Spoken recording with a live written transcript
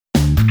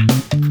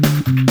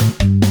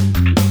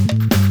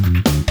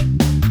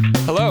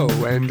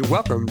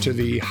Welcome to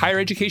the Higher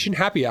Education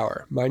Happy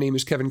Hour. My name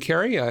is Kevin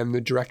Carey. I'm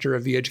the director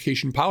of the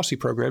Education Policy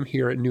Program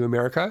here at New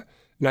America.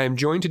 And I am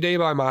joined today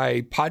by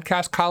my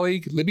podcast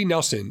colleague, Libby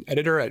Nelson,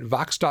 editor at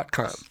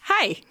Vox.com.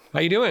 Hi. How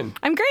you doing?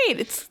 I'm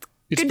great. It's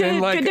good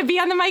to be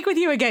on the mic with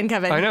you again,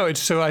 Kevin. I know.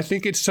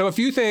 A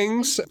few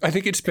things. I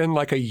think it's been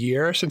like a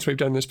year since we've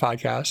done this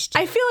podcast.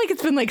 I feel like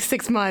it's been like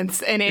 6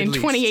 months. And in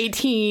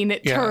 2018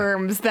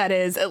 terms, that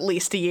is at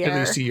least a year. At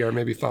least a year,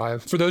 maybe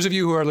 5. For those of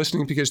you who are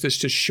listening because this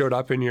just showed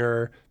up in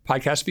your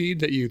podcast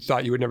feed that you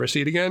thought you would never see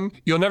it again,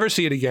 you'll never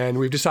see it again.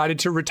 We've decided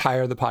to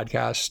retire the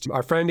podcast.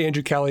 Our friend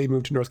Andrew Kelly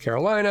moved to North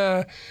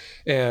Carolina,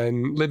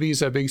 and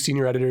Libby's a big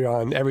senior editor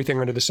on everything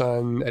under the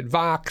sun at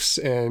Vox,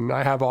 and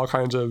I have all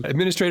kinds of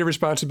administrative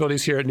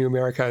responsibilities here at New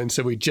America, and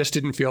so we just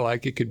didn't feel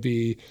like it could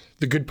be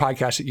the good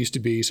podcast it used to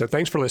be. So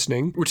thanks for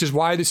listening, which is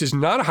why this is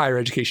not a higher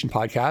education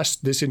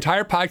podcast. This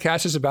entire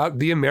podcast is about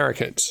the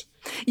Americans.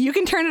 You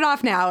can turn it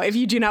off now if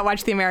you do not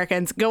watch The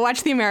Americans. Go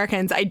watch The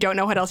Americans. I don't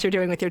know what else you're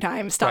doing with your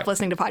time. Stop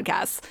listening to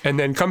podcasts. And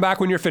then come back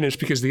when you're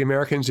finished because The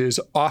Americans is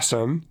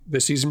awesome.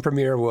 The season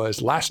premiere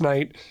was last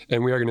night,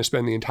 and we are going to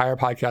spend the entire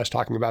podcast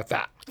talking about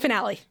that.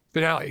 Finale.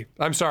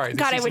 I'm sorry.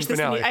 God, I wish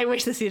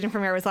the season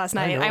premiere was last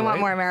night. I want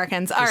more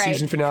Americans. All right. The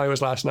season finale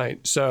was last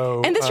night.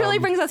 So, and this really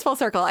brings us full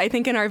circle. I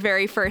think in our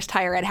very first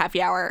Higher Ed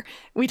Happy Hour,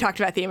 we talked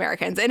about The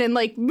Americans, and in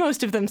like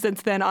most of them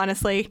since then,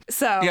 honestly.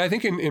 So yeah, I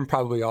think in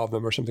probably all of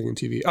them or something in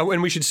TV. Oh,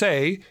 and we should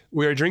say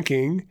we are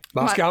drinking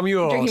Moscow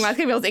Mules. Drinking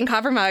Moscow Mules in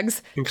copper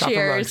mugs.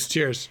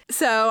 Cheers.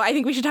 So I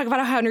think we should talk about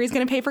how Henry's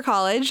going to pay for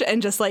college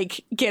and just like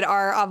get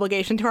our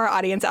obligation to our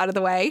audience out of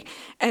the way,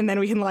 and then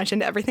we can launch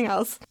into everything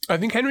else. I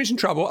think Henry's in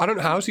trouble. I don't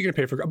know how is he going to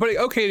pay for, but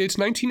okay, it's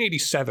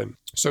 1987,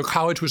 so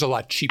college was a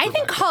lot cheaper. I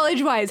think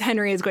college-wise,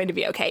 Henry is going to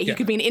be okay. He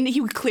could be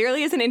he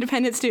clearly is an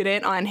independent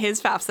student on his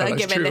FAFSA,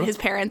 given that his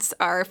parents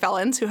are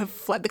felons who have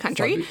fled the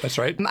country. That's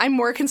right. I'm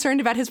more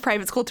concerned about his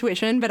private school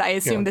tuition, but I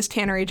assume this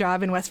tannery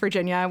job in West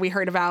Virginia we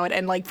heard about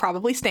and like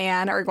probably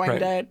Stan are going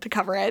to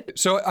cover it.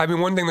 So, I mean,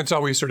 one thing that's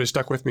always sort of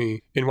stuck with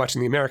me in watching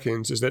The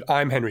Americans is that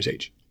I'm Henry's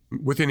age.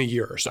 Within a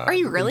year or so. Are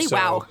you really? So,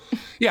 wow.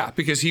 Yeah,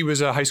 because he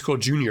was a high school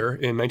junior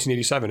in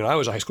 1987, and I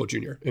was a high school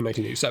junior in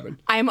 1987.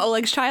 I am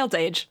Oleg's child's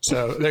age.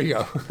 So there you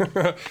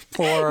go.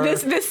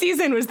 This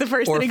season was the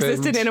first that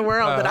existed in a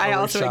world that I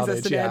also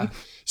existed in.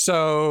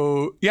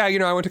 So, yeah,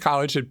 I went to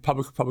college at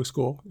public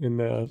school in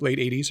the late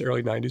 80s,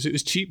 early 90s. It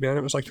was cheap, man.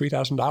 It was like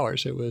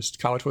 $3,000.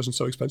 College wasn't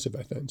so expensive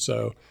back then.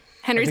 So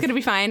Henry's going to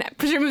be fine.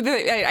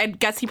 Presumably, I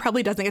guess he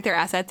probably doesn't get their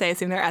assets. I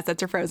assume their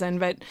assets are frozen.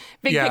 But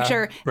big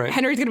picture,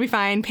 Henry's going to be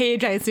fine.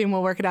 Paige, I assume,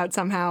 will work it out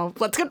somehow.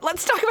 Let's talk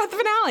about the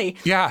finale.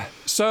 Yeah.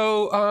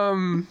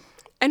 So,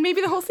 and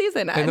maybe the whole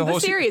season and the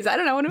series. I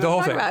don't know. What do we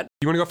want to talk about?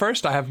 You want to go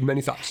first? I have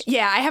many thoughts.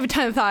 Yeah, I have a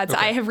ton of thoughts.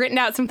 Okay. I have written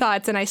out some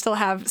thoughts, and I still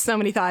have so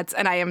many thoughts.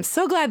 And I am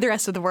so glad the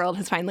rest of the world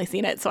has finally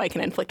seen it so I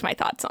can inflict my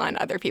thoughts on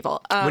other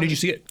people. When did you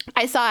see it?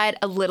 I saw it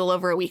a little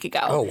over a week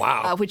ago. Oh,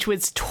 wow. Which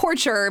was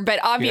torture,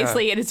 but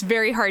obviously it is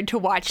very hard to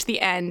watch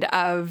the end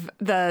of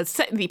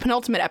the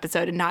penultimate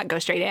episode and not go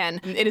straight in.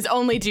 It is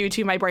only due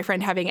to my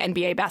boyfriend having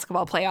NBA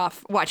basketball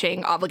playoff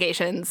watching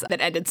obligations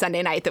that ended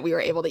Sunday night that we were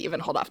able to even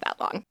hold off that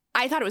long.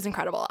 I thought it was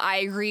incredible.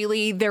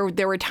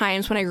 There were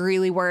times when I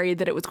really worried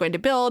that it was going to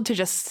build to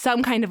just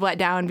some kind of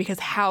letdown because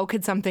how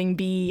could something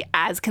be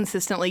as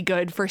consistently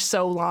good for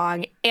so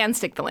long and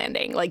stick the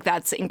landing? Like,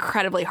 that's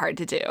incredibly hard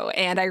to do.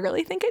 And I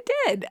really think it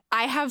did.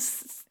 I have,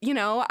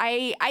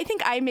 I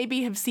think I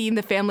maybe have seen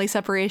the family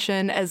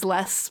separation as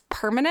less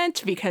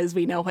permanent because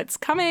we know what's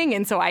coming.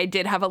 And so I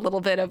did have a little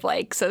bit of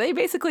like, so they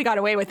basically got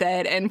away with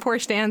it and poor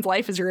Stan's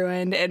life is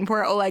ruined and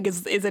poor Oleg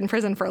is in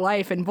prison for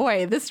life. And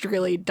boy, this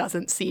really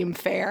doesn't seem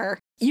fair.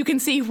 You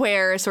can see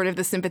where sort of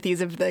the sympathies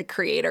of the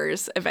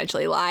creators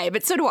eventually lie,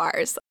 but so do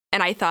ours.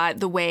 And I thought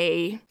the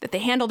way that they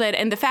handled it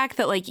and the fact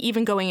that like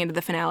even going into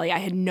the finale, I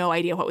had no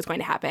idea what was going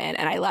to happen.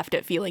 And I left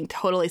it feeling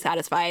totally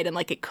satisfied and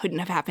like it couldn't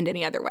have happened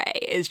any other way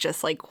is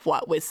just like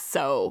what was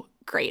so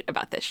great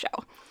about this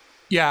show.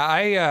 Yeah,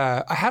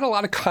 I had a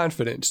lot of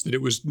confidence that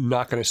it was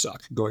not going to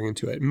suck going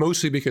into it,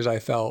 mostly because I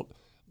felt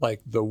like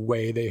the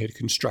way they had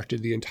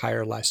constructed the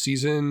entire last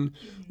season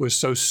was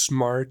so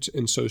smart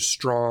and so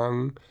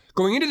strong.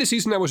 Going into the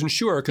season, I wasn't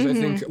sure because I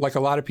think like a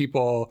lot of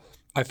people,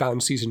 I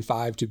found season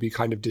 5 to be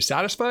kind of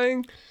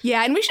dissatisfying.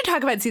 Yeah, and we should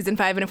talk about season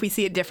 5 and if we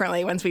see it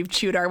differently once we've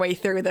chewed our way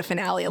through the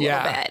finale a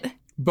little bit.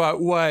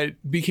 But what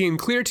became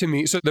clear to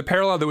me, so the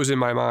parallel that was in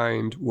my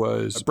mind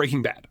was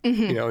Breaking Bad,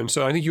 and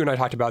so I think you and I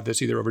talked about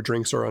this either over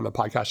drinks or on a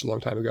podcast a long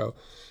time ago,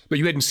 but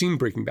you hadn't seen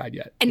Breaking Bad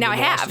yet. And now I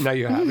have. Now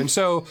you have. And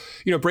so,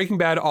 Breaking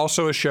Bad,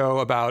 also a show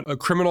about a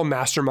criminal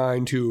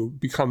mastermind who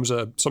becomes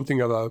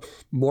something of a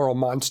moral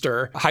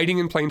monster hiding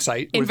in plain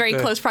sight. In very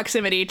close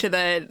proximity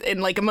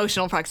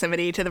emotional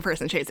proximity to the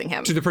person chasing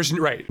him. To the person,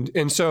 right.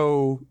 And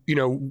so,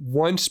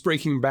 once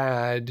Breaking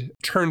Bad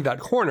turned that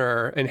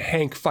corner and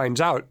Hank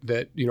finds out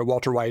that,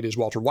 Walter White is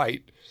Walter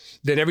White,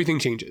 then everything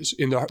changes.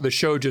 And the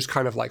show just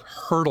kind of like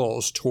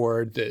hurtles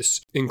toward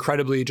this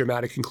incredibly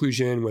dramatic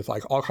conclusion with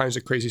like all kinds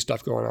of crazy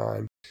stuff going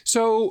on.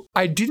 So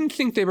I didn't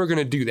think they were going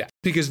to do that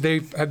because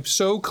they have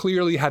so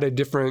clearly had a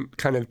different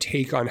kind of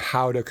take on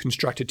how to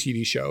construct a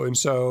TV show. And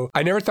so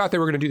I never thought they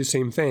were going to do the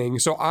same thing.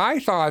 So I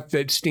thought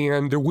that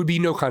Stan, there would be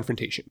no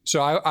confrontation.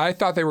 So I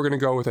thought they were going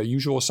to go with a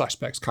usual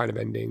suspects kind of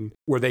ending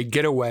where they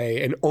get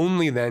away and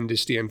only then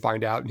does Stan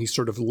find out and he's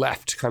sort of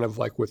left kind of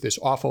like with this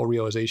awful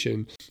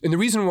realization. And the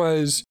reason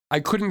was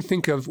I couldn't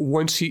think of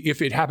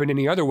if it happened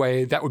any other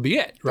way, that would be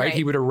it, right?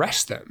 He would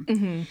arrest them.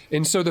 Mm-hmm.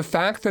 And so the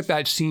fact that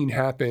that scene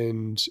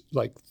happened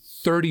like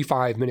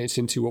 35 minutes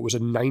into what was a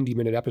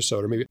 90-minute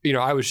episode, or maybe,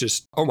 I was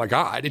just, oh my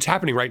God, it's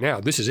happening right now.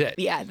 This is it.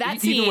 Yeah,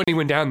 that scene. Even when he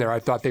went down there, I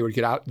thought they would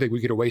get out, they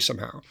would get away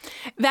somehow.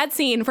 That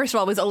scene, first of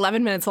all, was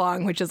 11 minutes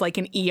long, which is like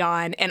an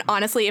eon. And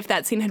honestly, if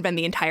that scene had been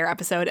the entire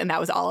episode and that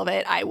was all of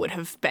it, I would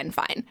have been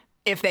fine.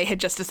 If they had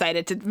just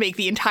decided to make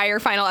the entire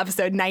final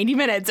episode 90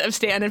 minutes of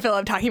Stan and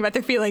Philip talking about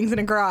their feelings in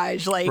a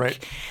garage, right.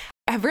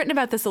 I've written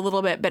about this a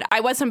little bit, but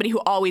I was somebody who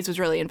always was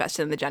really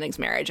invested in the Jennings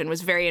marriage and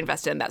was very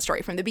invested in that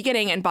story from the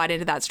beginning and bought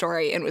into that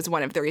story and was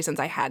one of the reasons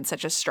I had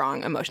such a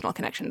strong emotional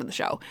connection to the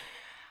show.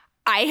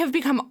 I have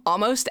become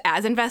almost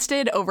as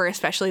invested over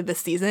especially this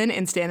season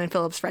in Stan and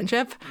Philip's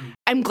friendship.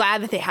 I'm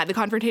glad that they had the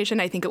confrontation.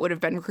 I think it would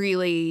have been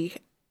really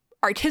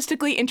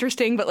artistically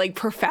interesting, but like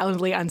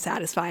profoundly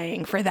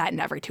unsatisfying for that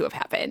never to have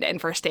happened and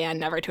for Stan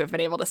never to have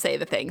been able to say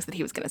the things that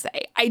he was going to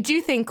say. I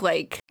do think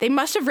like they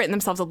must have written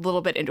themselves a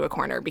little bit into a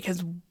corner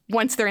because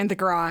once they're in the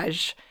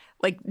garage,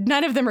 like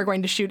none of them are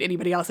going to shoot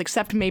anybody else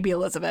except maybe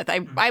Elizabeth.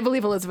 I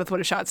believe Elizabeth would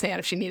have shot Stan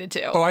if she needed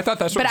to. Oh, I thought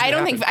that's what was gonna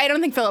happen. I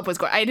don't think Philip was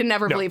going. I didn't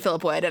ever believe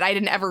Philip would, and I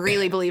didn't ever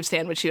really believe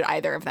Stan would shoot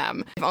either of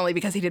them, only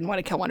because he didn't want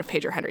to kill one of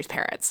Pager Henry's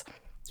parents.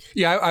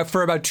 Yeah, I,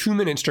 for about 2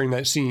 minutes during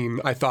that scene,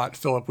 I thought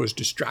Philip was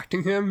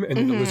distracting him and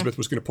Elizabeth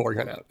was going to pull her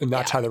gun out. And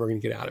that's how they were going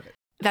to get out of it.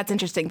 That's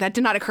interesting. That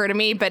did not occur to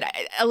me. But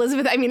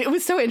Elizabeth, I mean, it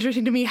was so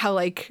interesting to me how,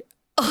 like,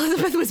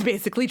 Elizabeth was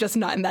basically just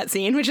not in that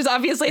scene, which is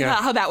obviously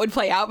not how that would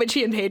play out. But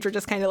she and Paige were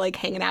just kind of, like,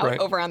 hanging out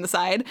over on the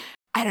side.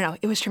 I don't know.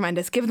 It was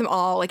tremendous. Give them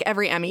all, like,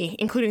 every Emmy,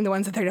 including the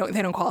ones that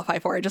they don't qualify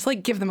for. Just,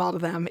 like, give them all to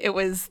them.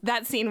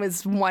 That scene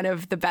was one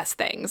of the best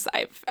things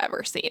I've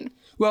ever seen.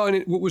 Well,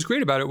 and what was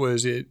great about it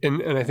was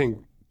and I think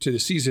to the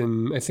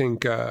season, I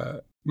think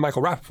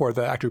Michael Rappaport,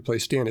 the actor who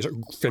plays Stan, is a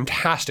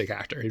fantastic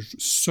actor. He's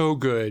so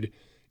good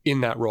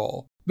in that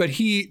role. But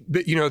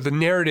the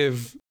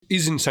narrative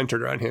isn't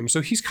centered around him.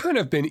 So he's kind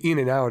of been in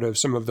and out of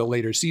some of the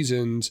later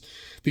seasons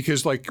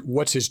because, like,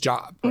 what's his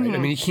job, right? Mm-hmm. I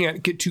mean, he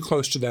can't get too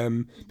close to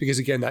them because,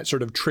 again, that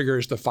sort of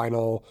triggers the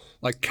final,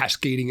 like,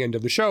 cascading end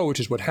of the show, which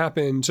is what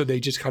happened. So they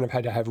just kind of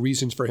had to have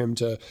reasons for him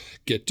to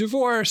get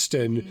divorced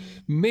and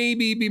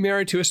maybe be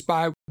married to a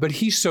spy. But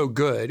he's so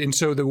good. And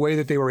so the way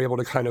that they were able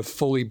to kind of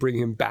fully bring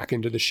him back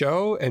into the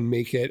show and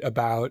make it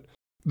about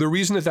the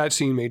reason that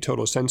scene made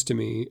total sense to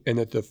me and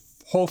that the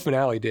whole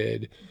finale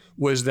did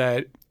was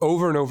that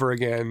over and over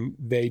again,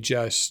 they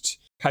just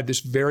had this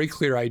very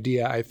clear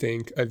idea, I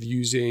think, of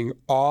using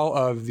all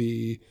of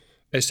the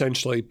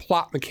essentially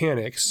plot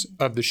mechanics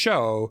of the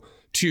show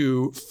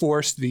to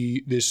force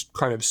this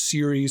kind of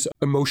series of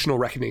emotional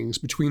reckonings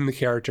between the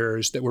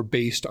characters that were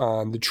based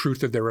on the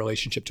truth of their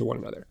relationship to one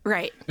another.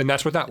 Right. And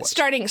that's what that was.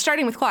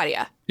 Starting with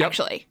Claudia,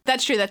 actually.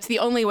 That's true. That's the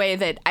only way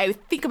that I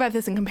think about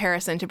this in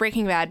comparison to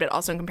Breaking Bad, but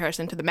also in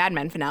comparison to the Mad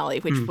Men finale,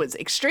 which was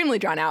extremely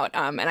drawn out.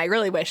 And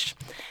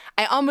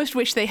I almost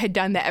wish they had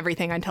done the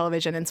everything on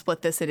television and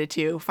split this into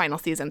 2 final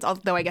seasons,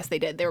 although I guess they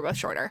did. They were both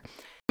shorter.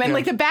 And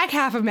like the back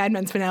half of Mad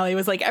Men's finale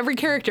was like every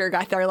character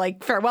got their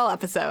like farewell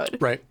episode.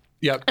 Right.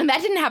 Yep. And that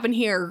didn't happen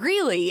here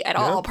really at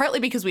all, partly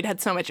because we'd had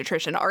so much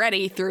attrition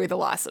already through the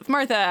loss of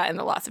Martha and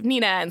the loss of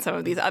Nina and some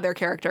of these other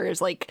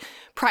characters like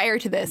prior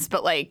to this.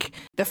 But like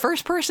the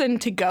first person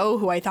to go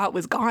who I thought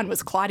was gone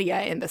was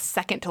Claudia in the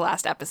second to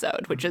last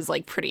episode, which is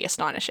like pretty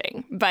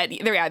astonishing. But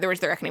there was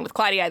the reckoning with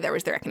Claudia. There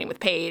was the reckoning with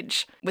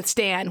Paige, with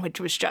Stan,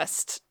 which was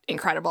just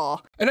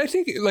incredible. And I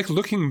think like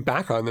looking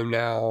back on them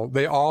now,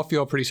 they all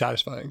feel pretty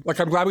satisfying. Like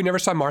I'm glad we never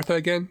saw Martha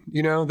again.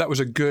 That was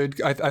a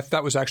good, I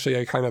that was actually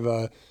a kind of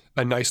a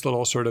nice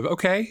little sort of,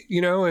 okay,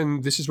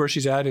 and this is where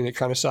she's at and it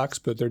kind of sucks,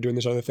 but they're doing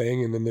this other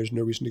thing and then there's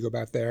no reason to go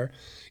back there.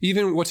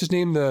 Even, what's his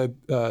name? The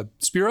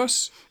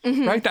Spiros,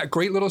 right? That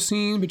great little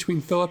scene between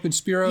Philip and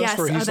Spiros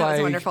where he's that like,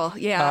 was wonderful.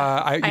 Yeah,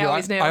 I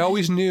always knew. I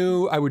always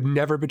knew I would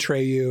never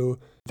betray you.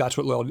 That's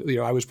what,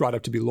 I was brought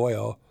up to be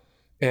loyal.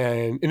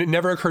 And it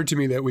never occurred to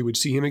me that we would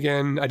see him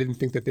again. I didn't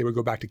think that they would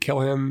go back to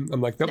kill him.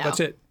 I'm like, nope, that's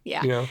it.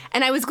 Yeah.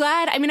 And I was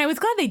glad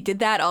they did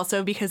that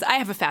also because I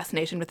have a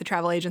fascination with the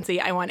travel agency.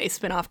 I want a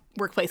spin-off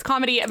workplace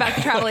comedy about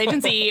the travel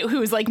agency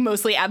whose like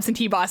mostly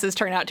absentee bosses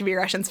turn out to be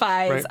Russian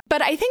spies. Right.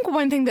 But I think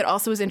one thing that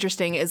also is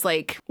interesting is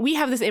like we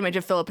have this image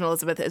of Philip and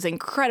Elizabeth as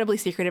incredibly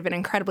secretive and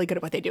incredibly good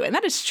at what they do. And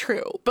that is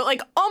true. But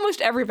like almost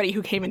everybody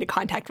who came into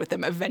contact with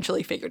them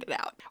eventually figured it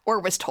out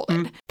or was told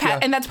it.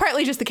 And that's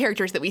partly just the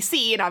characters that we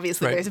see. And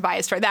obviously there's a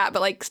bias for that.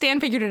 But like Stan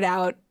figured it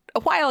out. a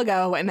while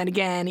ago. And then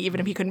again, even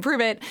if he couldn't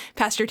prove it,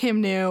 Pastor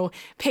Tim knew,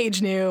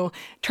 Paige knew,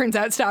 turns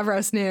out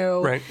Stavros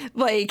knew. Right.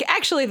 Like,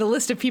 actually, the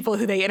list of people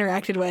who they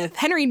interacted with,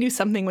 Henry knew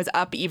something was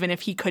up, even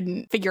if he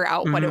couldn't figure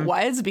out what it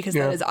was, because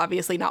that is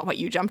obviously not what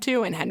you jump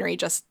to. And Henry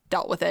just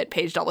dealt with it.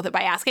 Paige dealt with it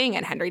by asking,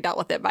 and Henry dealt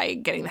with it by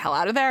getting the hell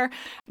out of there.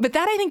 But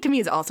that, I think, to me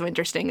is also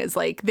interesting, is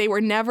like, they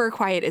were never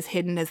quite as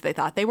hidden as they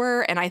thought they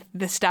were. And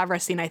the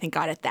Stavros scene, I think,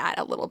 got at that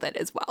a little bit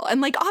as well.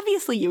 And like,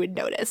 obviously you would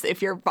notice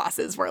if your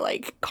bosses were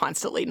like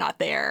constantly not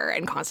there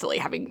and constantly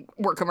having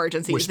work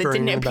emergencies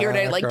Whispering that didn't appear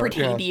to like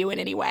pertain yeah. to you in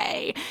any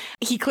way.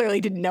 He clearly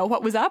didn't know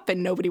what was up,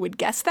 and nobody would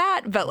guess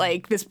that. But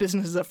like, this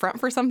business is a front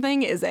for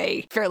something is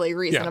a fairly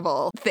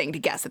reasonable thing to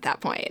guess at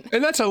that point.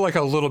 And that's like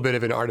a little bit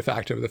of an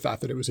artifact of the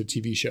fact that it was a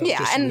TV show.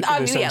 Yeah, and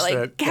obviously,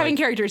 like, having like,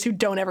 characters who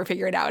don't ever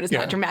figure it out is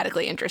not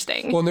dramatically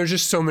interesting. Well, and there's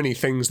just so many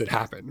things that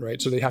happen,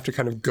 right? So they have to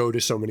kind of go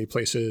to so many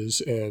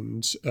places,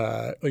 and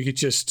like, it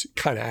just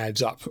kind of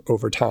adds up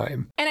over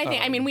time. And I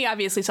think, I mean, we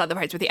obviously saw the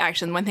parts with the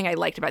action. One thing I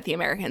liked about The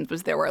Americans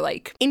was there were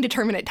like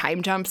indeterminate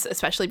time jumps,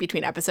 especially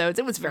between episodes.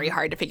 It was very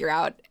hard to figure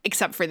out,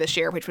 except for this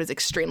year, which was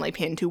extremely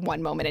pinned to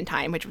one moment in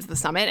time, which was the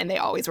summit. And they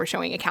always were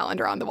showing a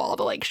calendar on the wall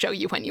to like show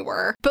you when you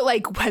were. But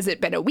like, has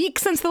it been a week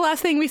since the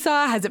last thing we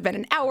saw? Has it been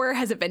an hour?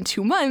 Has it been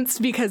 2 months?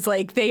 Because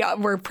like, they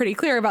were pretty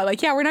clear about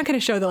like, yeah, we're not going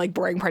to show the like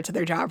boring parts of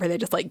their job where they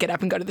just like get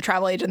up and go to the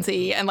travel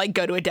agency and like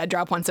go to a dead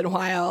drop once in a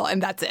while.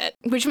 And that's it,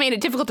 which made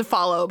it difficult to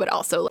follow, but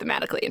also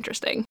thematically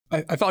interesting.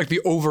 I felt like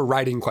the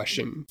overriding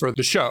question for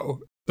the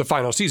show, the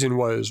final season,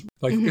 was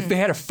like, if they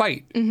had a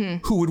fight,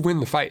 who would win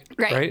the fight?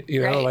 Right.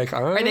 You know, like,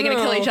 are they going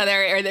to kill each other?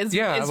 Or is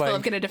like,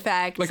 Philip going to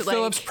defect? Like,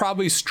 Philip's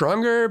probably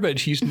stronger, but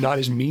he's not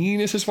as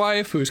mean as his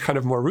wife, who's kind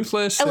of more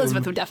ruthless.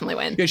 Elizabeth would definitely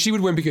win. Yeah, she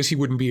would win because he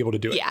wouldn't be able to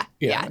do it.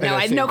 Yeah. No,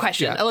 I no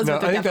question.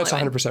 Elizabeth would I think that's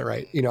definitely 100%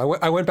 right. You know,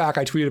 I went back,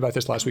 I tweeted about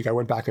this last week. I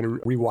went back and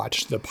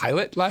rewatched the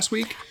pilot last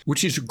week,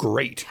 which is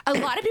great. A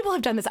lot of people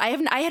have done this. I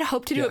had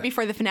hoped to do it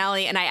before the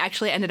finale, and I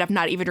actually ended up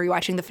not even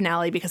rewatching the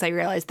finale because I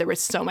realized there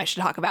was so much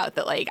to talk about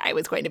that like I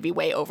was going to be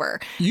way over.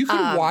 You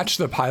could watch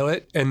the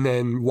pilot and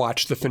then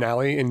watch the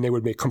finale, and they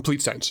would make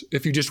complete sense.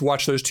 If you just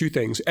watch those two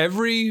things,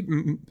 every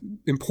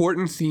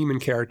important theme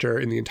and character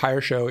in the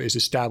entire show is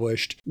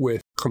established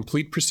with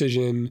complete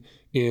precision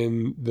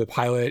in the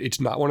pilot. It's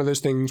not one of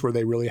those things where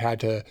they really had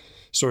to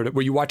sort of,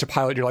 where you watch a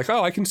pilot and you're like,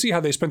 oh, I can see how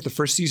they spent the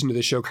first season of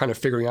the show kind of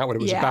figuring out what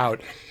it was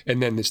about.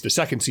 And then it's the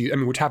second season, I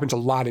mean, which happens a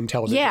lot in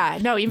television. Yeah,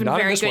 no,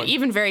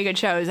 even very good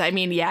shows. I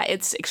mean, yeah,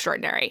 it's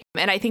extraordinary.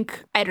 And I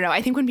think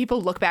when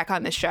people look back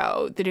on the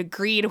show, the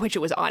degree to which it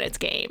was on its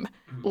game,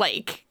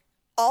 like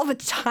all the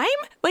time,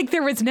 like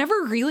there was never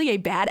really a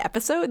bad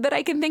episode that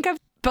I can think of.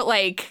 But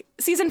like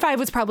season 5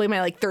 was probably my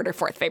like third or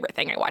fourth favorite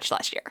thing I watched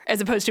last year,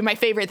 as opposed to my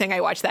favorite thing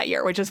I watched that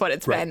year, which is what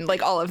it's been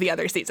like all of the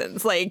other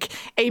seasons. Like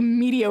a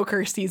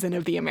mediocre season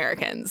of The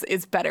Americans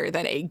is better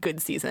than a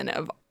good season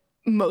of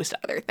most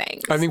other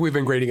things. I think we've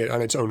been grading it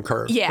on its own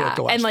curve. Yeah,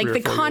 for and like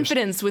the 4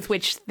 confidence years. with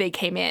which they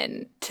came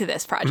in to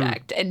this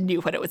project and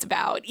knew what it was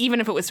about,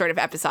 even if it was sort of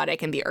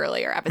episodic in the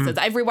earlier episodes.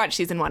 I've rewatched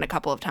season 1 a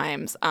couple of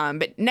times,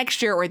 but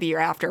next year or the year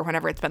after,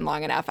 whenever it's been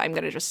long enough, I'm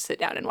going to just sit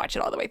down and watch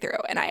it all the way through.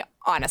 And I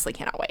honestly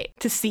cannot wait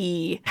to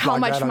see how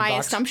much my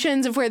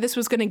assumptions of where this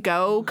was going to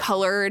go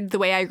colored the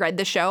way I read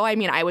the show. I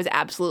mean, I was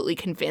absolutely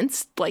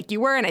convinced, like you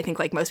were, and I think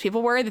like most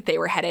people were, that they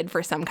were headed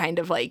for some kind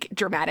of like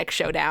dramatic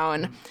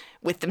showdown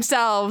with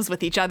themselves,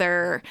 with each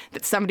other,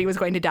 that somebody was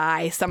going to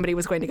die, somebody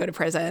was going to go to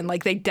prison.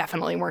 Like they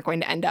definitely weren't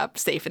going to end up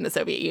safe in the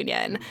Soviet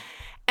Union.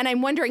 And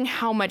I'm wondering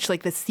how much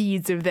like the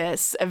seeds of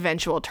this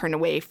eventual turn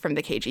away from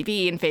the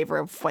KGB in favor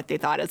of what they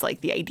thought as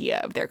like the idea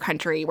of their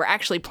country were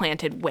actually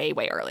planted way,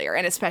 way earlier,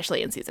 and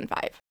especially in season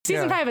 5.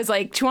 Season 5 is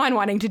like Tuan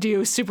wanting to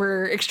do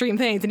super extreme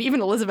things, and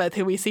even Elizabeth,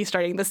 who we see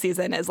starting this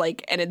season as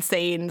like an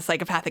insane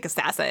psychopathic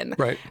assassin,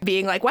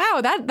 being like,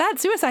 wow, that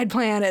suicide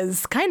plan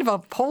is kind of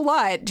a whole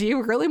lot. Do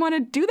you really want to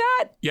do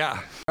that?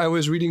 Yeah. I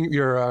was reading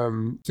your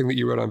thing that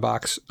you wrote on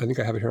Vox. I think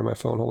I have it here on my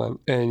phone. Hold on.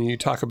 And you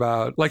talk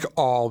about like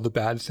all the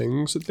bad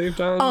things that they've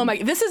done. Oh my,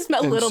 this is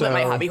a little bit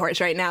my hobby horse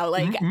right now.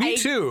 Like me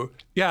too.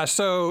 Yeah.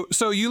 So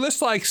you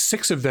list like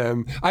 6 of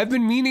them. I've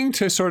been meaning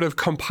to sort of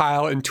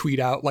compile and tweet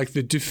out like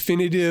the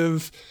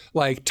definitive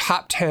like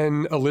top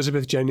 10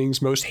 Elizabeth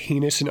Jennings most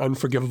heinous and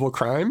unforgivable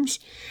crimes,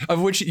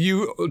 of which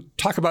you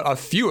talk about a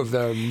few of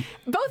them.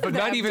 Both of them,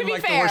 not even to be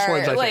like fair, the worst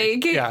ones, I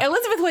think. Yeah.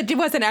 Elizabeth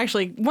wasn't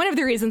actually, one of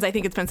the reasons I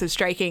think it's been so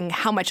striking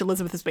how much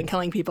Elizabeth has been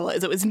killing people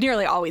is it was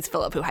nearly always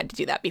Philip who had to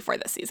do that before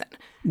this season.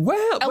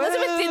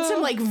 Elizabeth did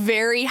some like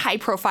very high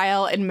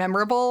profile and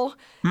memorable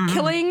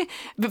killing,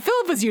 but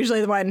Philip was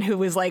usually the one who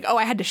was like, oh,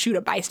 I had to shoot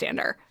a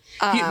bystander.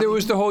 There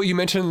was the whole, you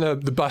mentioned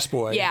the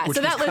busboy. Yeah,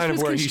 so that list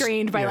was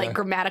constrained by like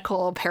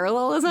grammatical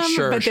parallelism.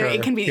 But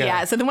it can be,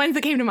 so the ones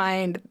that came to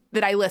mind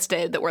that I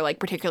listed that were like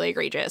particularly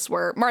egregious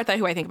were Martha,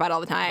 who I think about all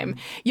the time,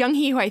 Young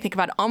Hee, who I think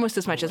about almost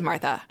as much as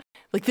Martha.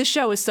 Like, this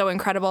show is so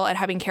incredible at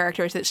having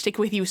characters that stick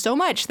with you so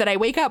much that I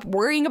wake up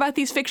worrying about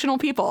these fictional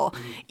people,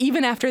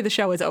 even after the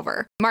show is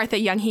over. Martha,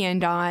 Young-hee,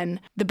 and Dawn,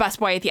 the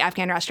busboy at the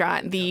Afghan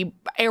restaurant, the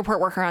airport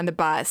worker on the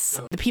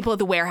bus, the people at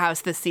the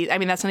warehouse this season. I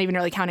mean, that's not even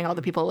really counting all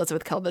the people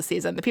Elizabeth killed this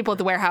season. The people at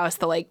the warehouse,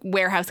 the like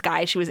warehouse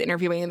guy she was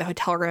interviewing in the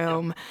hotel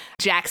room,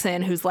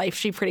 Jackson, whose life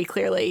she pretty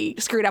clearly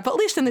screwed up, at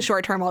least in the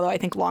short term, although I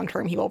think long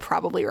term he will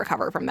probably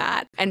recover from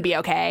that and be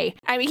okay.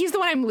 I mean, he's the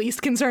one I'm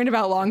least concerned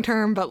about long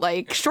term, but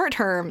like short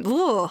term,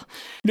 ugh.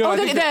 No,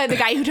 the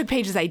guy who took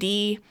Paige's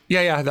ID.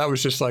 Yeah, that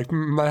was just like,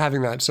 I'm not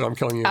having that, so I'm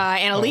killing you.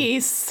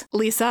 Annalise,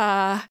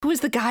 Lisa, who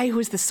was the guy who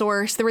was the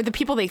source? There were the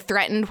people they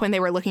threatened when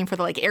they were looking for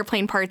the like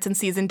airplane parts in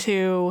season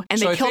 2,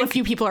 and they killed a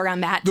few people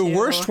around that too. The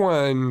worst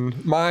one,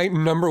 my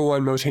number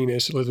one most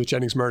heinous Elizabeth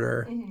Jennings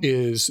murder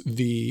is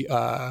the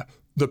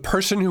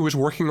person who was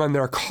working on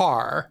their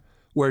car,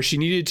 where she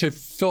needed to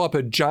fill up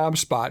a job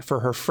spot for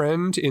her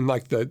friend in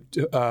like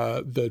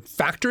the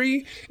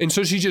factory. And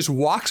so she just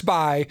walks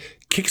by,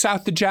 kicks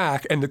out the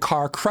jack, and the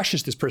car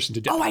crushes this person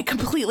to death. Oh, I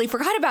completely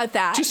forgot about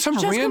that. Just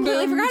random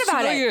completely forgot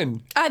about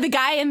civilian. The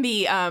guy in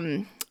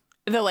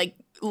the like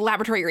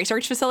laboratory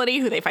research facility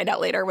who they find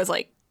out later was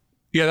like,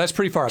 yeah, that's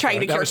pretty far. Trying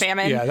to cure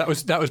famine. Yeah, that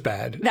was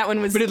bad. That one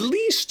was. But at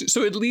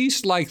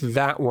least like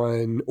that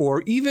one,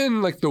 or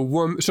even like the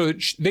woman. So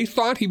they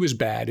thought he was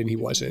bad and he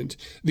wasn't.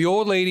 The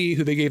old lady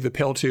who they gave the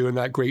pill to in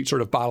that great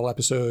sort of bottle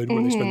episode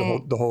where they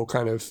spend the whole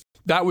kind of,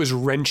 that was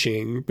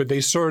wrenching. But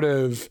they sort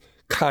of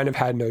kind of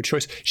had no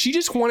choice. She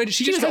just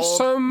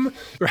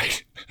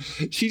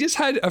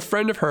had a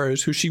friend of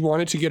hers who she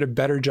wanted to get a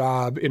better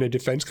job in a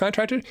defense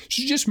contractor.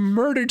 She just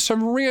murdered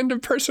some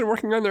random person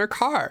working on their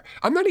car.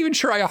 I'm not even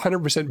sure I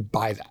 100%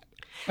 buy that.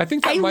 I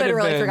think that might have been...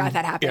 I literally forgot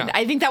that happened. Yeah.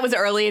 I think that was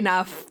early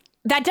enough.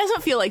 That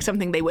doesn't feel like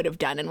something they would have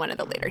done in one of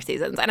the later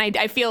seasons. And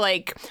I feel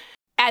like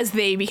as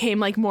they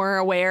became like more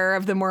aware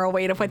of the moral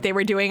weight of what they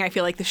were doing, I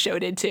feel like the show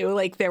did too.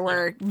 Like there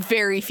were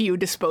very few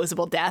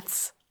disposable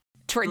deaths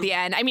toward the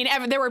end. I mean,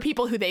 there were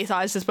people who they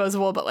saw as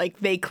disposable, but like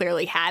they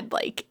clearly had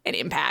like an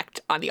impact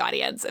on the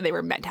audience, and they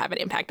were meant to have an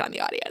impact on the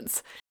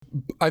audience.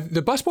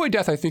 The busboy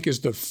death, I think,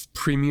 is the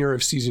premiere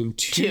of season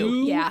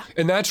 2. Yeah.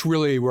 And that's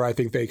really where I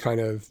think they kind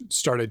of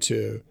started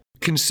to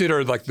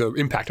consider like the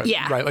impact on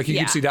it, right? Like you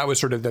could see that was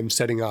sort of them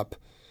setting up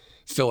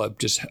Philip,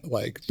 just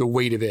like the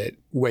weight of it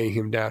weighing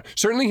him down.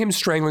 Certainly him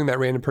strangling that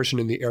random person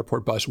in the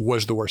airport bus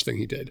was the worst thing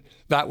he did.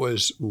 That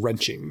was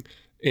wrenching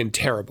and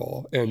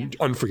terrible and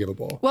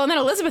unforgivable. Well, and then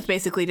Elizabeth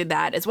basically did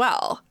that as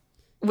well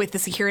with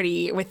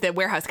the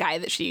warehouse guy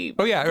that she...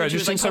 Oh, yeah, right,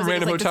 just in some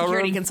random hotel room.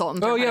 Security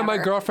consultant. Oh, yeah, my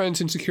girlfriend's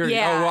in security.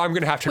 Yeah. Oh, well, I'm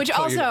going to have to Which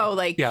tell also, you.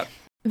 like, yeah.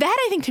 That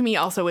I think to me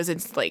also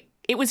was like,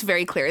 it was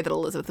very clear that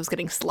Elizabeth was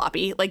getting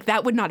sloppy. Like,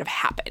 that would not have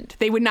happened.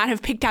 They would not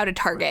have picked out a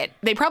target.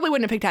 They probably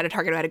wouldn't have picked out a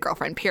target who had a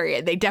girlfriend,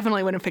 period. They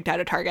definitely wouldn't have picked out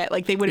a target.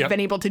 Like, they would have been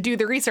able to do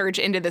the research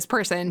into this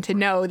person to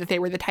know that they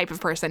were the type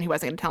of person who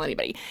wasn't going to tell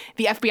anybody.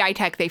 The FBI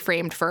tech they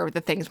framed for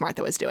the things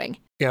Martha was doing.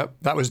 Yeah,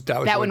 that was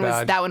really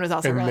bad. That one was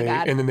also really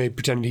bad. And then they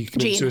pretended he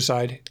committed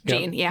suicide.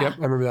 Gene, yeah. Yep,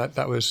 I remember that.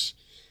 That was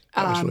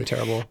really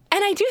terrible.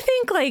 And I do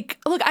think, like,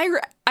 look,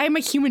 I'm a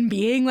human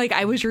being. Like,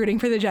 I was rooting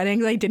for the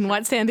Jennings. I didn't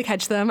want Stan to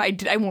catch them.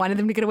 I wanted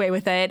them to get away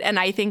with it. And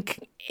I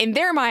think in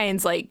their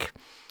minds, like,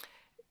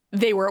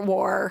 they were at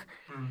war.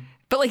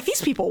 But, like,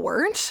 these people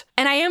weren't.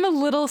 And I am a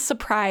little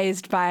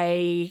surprised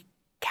by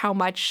how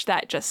much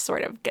that just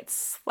sort of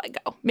gets let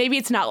go. Maybe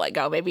it's not let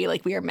go. Maybe,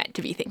 like, we are meant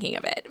to be thinking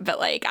of it. But,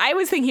 like, I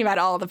was thinking about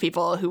all the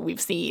people who we've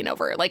seen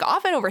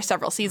often over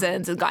several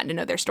seasons and gotten to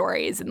know their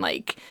stories. And,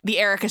 like, the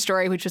Erica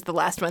story, which was the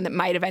last one that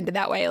might have ended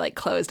that way, like,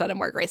 closed on a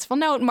more graceful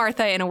note.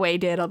 Martha, in a way,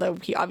 did, although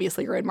he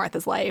obviously ruined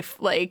Martha's life.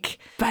 Like,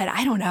 but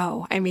I don't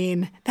know. I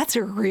mean, that's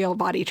a real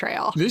body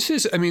trail. This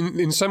is, I mean,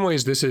 in some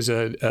ways, this is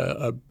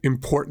a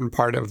important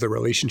part of the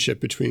relationship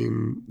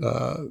between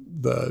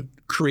the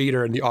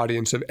creator and the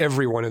audience of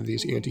every one of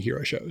these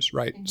anti-hero shows,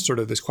 right? Mm-hmm. Sort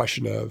of this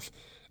question of,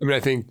 I mean, I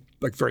think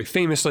like very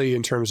famously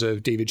in terms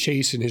of David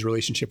Chase and his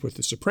relationship with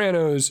The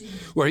Sopranos,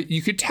 where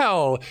you could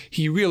tell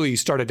he really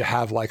started to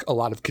have like a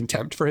lot of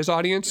contempt for his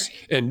audience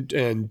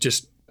and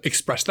just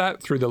expressed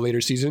that through the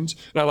later seasons.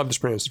 And I love The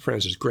Sopranos. The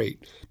Sopranos is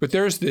great. But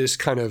there's this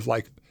kind of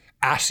like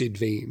acid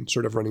vein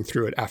sort of running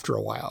through it after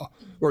a while,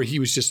 where he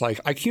was just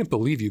like, I can't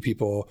believe you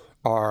people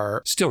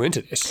are still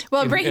into this.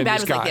 Well, Breaking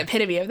Bad was like the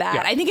epitome of that.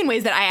 Yeah. I think in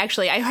ways that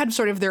I had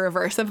sort of the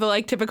reverse of the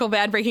like typical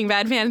Breaking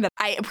Bad fan, that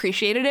I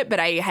appreciated it, but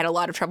I had a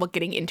lot of trouble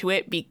getting into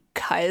it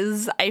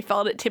because I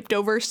felt it tipped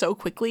over so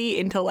quickly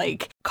into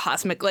like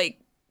cosmic, like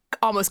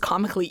almost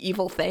comically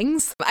evil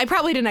things. I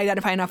probably didn't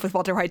identify enough with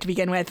Walter White to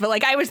begin with, but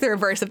like I was the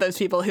reverse of those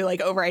people who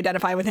like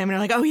over-identify with him and are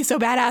like, oh, he's so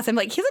badass. I'm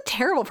like, he's a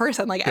terrible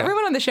person. Like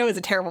everyone on the show is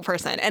a terrible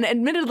person. And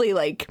admittedly,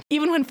 like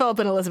even when Philip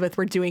and Elizabeth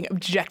were doing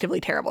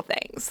objectively terrible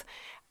things,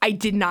 I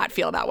did not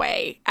feel that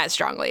way as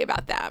strongly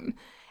about them.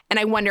 And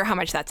I wonder how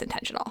much that's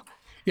intentional.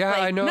 Yeah,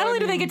 like, I know. Not only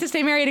do they get to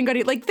stay married and go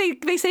to, like,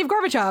 they save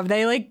Gorbachev.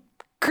 They, like,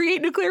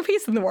 create nuclear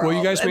peace in the world. Well,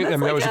 you guys made, I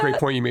mean, that was a great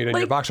point you made in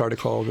your Vox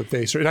article, that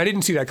they, and I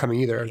didn't see that coming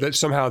either, that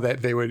somehow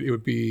that it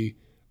would be,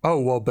 oh,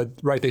 well, but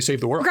right, they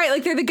saved the world. Right,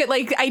 like they're the good,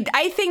 like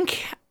I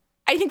think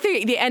I think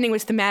the ending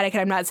was thematic,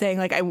 and I'm not saying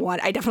like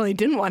I definitely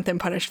didn't want them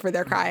punished for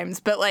their crimes,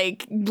 but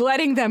like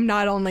letting them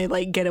not only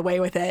like get away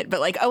with it, but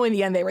like, oh, in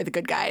the end they were the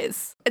good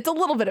guys. It's a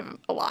little bit of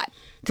a lot.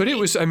 But it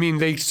was, I mean,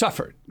 they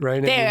suffered,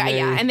 right? And I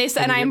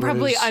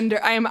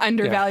am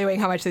undervaluing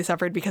how much they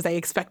suffered because I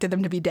expected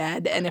them to be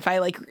dead. And if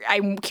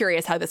I'm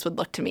curious how this would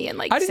look to me in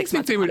like 6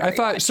 months. I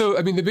thought, so,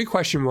 I mean, the big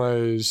question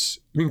was,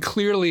 I mean,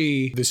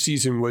 clearly the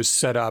season was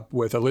set up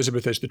with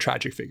Elizabeth as the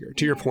tragic figure.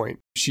 To your point,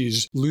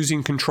 she's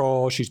losing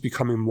control. She's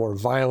becoming more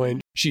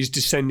violent. She's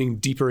descending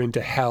deeper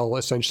into hell,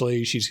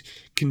 essentially. She's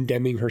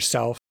condemning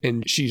herself,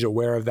 and she's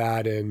aware of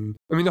that. And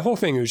I mean, the whole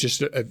thing was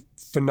just a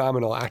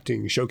phenomenal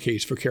acting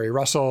showcase for Kerry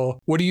Russell.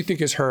 What do you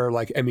think is her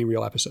like Emmy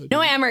reel episode?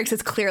 Noah Emmerich's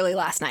is clearly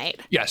Last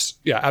Night. Yes.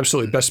 Yeah,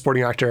 absolutely. Best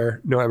supporting actor,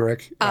 Noah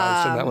Emmerich. Send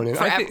that one in.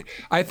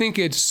 I think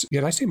it's,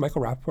 did I say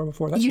Michael Rappaport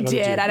before? That's you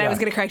did, and I was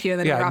going to correct you, and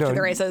then you're off to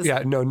the races.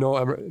 Yeah,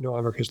 Noah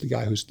Emmerich is the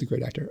guy who's the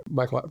great actor.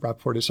 Michael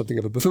Rappaport is something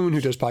of a buffoon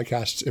who does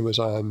podcasts and was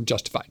on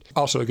Justified.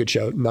 Also a good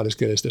show, not as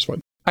good as this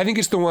one. I think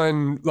it's the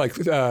one like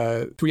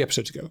 3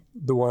 episodes ago,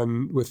 the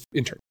one with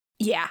Intern.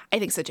 Yeah, I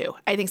think so too.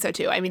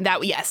 I mean,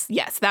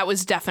 yes, that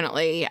was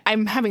definitely,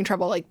 I'm having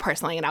trouble like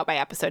parceling it out by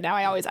episode now.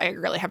 I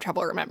really have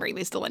trouble remembering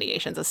these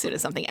delineations as soon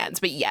as something ends.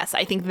 But yes,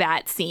 I think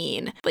that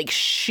scene, like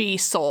she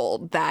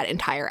sold that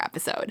entire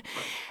episode.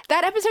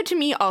 That episode to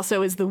me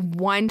also is the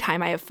one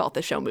time I have felt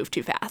the show move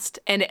too fast.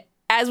 And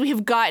as we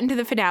have gotten to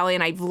the finale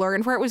and I've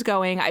learned where it was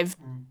going, I've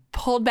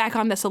pulled back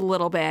on this a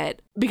little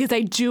bit because I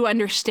do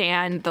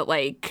understand that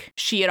like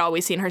she had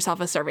always seen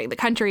herself as serving the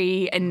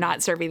country and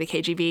not serving the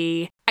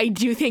KGB. I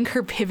do think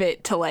her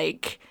pivot to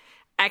like,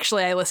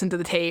 actually I listened to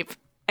the tape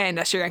and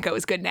Nesterenko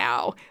is good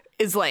now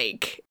is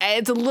like,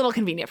 it's a little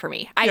convenient for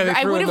me. I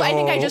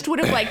think I just would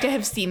have liked to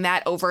have seen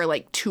that over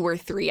like 2 or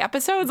 3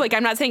 episodes. Like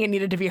I'm not saying it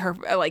needed to be her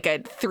like a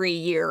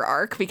 3-year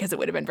arc because it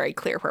would have been very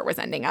clear where it was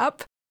ending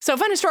up. So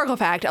fun historical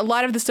fact, a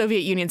lot of the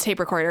Soviet Union's tape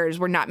recorders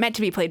were not meant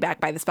to be played back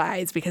by the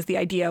spies because the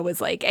idea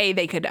was like, A,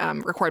 they could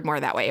record more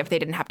that way if they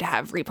didn't have to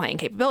have replaying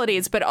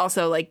capabilities, but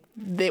also like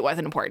it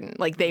wasn't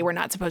important. Like they were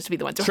not supposed to be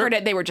the ones who heard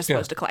it. They were just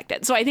supposed to collect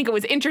it. So I think it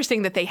was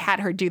interesting that they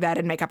had her do that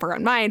and make up her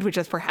own mind, which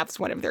is perhaps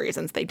one of the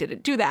reasons they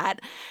didn't do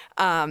that.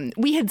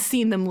 We had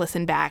seen them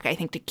listen back, I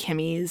think, to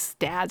Kimmy's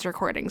dad's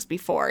recordings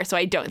before. So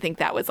I don't think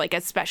that was like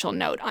a special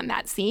note on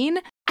that scene.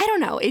 I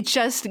don't know. It's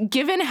just,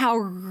 given how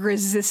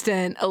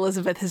resistant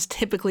Elizabeth has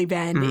typically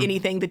been to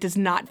anything that does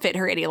not fit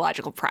her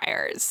ideological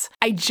priors,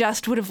 I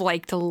just would have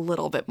liked a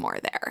little bit more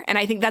there. And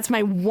I think that's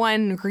my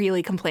one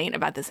really complaint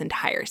about this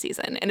entire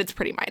season. And it's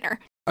pretty minor.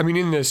 I mean,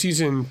 in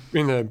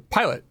the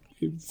pilot,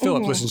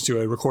 Philip listens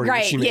to a recording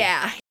that she made.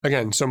 Yeah.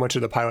 Again, so much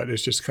of the pilot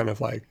is just kind of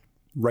like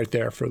right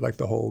there for like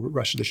the whole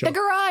rest of the show. The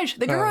garage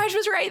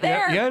was right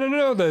there. Yeah,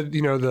 no.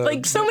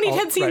 Like so many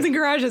tent scenes in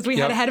garages we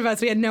had ahead of us.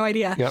 We had no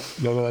idea. Yep.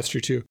 No, that's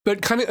true too.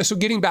 But kind of, so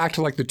getting back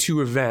to like the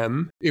two of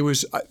them, it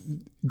was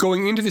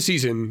going into the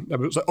season, it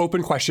was an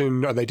open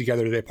question, are they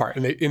together, are they apart?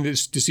 And the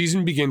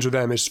season begins with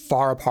them as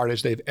far apart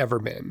as they've ever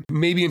been.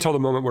 Maybe until the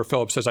moment where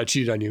Philip says, I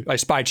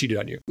spy cheated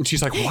on you. And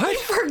she's like, what?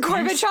 For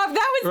Gorbachev,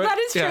 that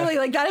is truly,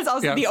 like, that is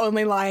also the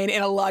only line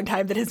in a long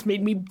time that has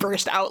made me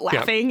burst out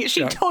laughing.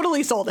 She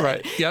totally sold it.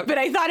 Right. Yep. But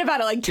I thought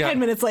about it like 10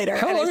 minutes later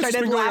and I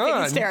started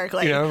laughing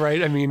hysterically. You know,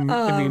 right? I mean, in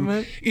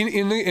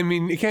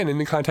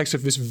the context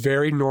of this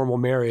very normal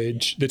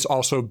marriage that's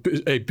also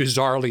a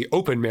bizarrely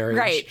open marriage,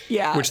 right?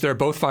 Yeah. Which they're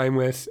both fine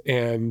with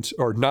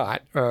or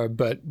not,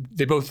 but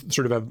they both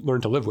sort of have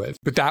learned to live with.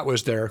 But that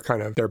was their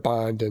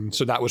bond, and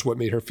so that was what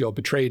made her feel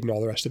betrayed and all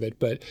the rest of it.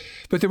 But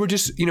they were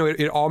just,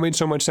 it all made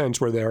so much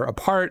sense where they're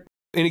apart.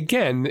 And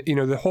again,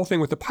 the whole thing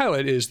with the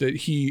pilot is that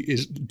he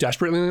is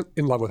desperately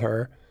in love with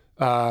her.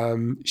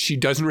 She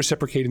doesn't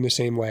reciprocate in the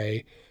same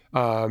way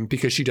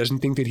because she doesn't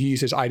think that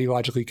he's as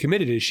ideologically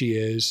committed as she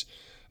is.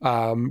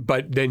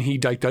 But then he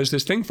does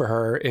this thing for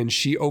her and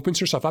she opens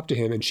herself up to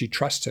him and she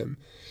trusts him.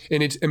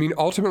 And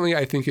ultimately,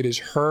 I think it is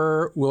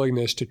her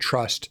willingness to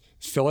trust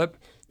Philip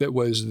that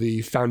was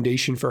the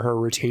foundation for her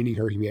retaining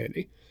her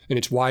humanity. And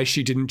it's why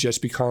she didn't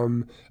just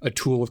become a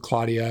tool of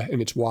Claudia,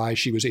 and it's why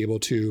she was able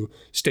to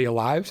stay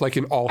alive, like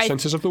in all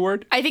senses of the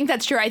word. I think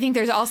that's true. I think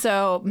there's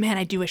also,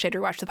 I do wish I'd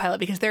rewatched the pilot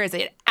because there is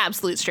an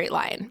absolute straight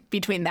line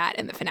between that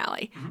and the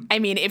finale. Mm-hmm. I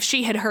mean, if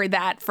she had heard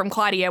that from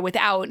Claudia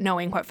without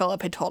knowing what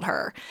Philip had told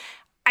her,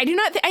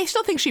 I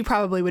still think she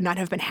probably would not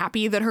have been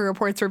happy that her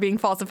reports were being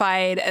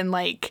falsified and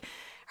like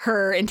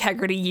her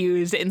integrity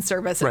used in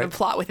service of a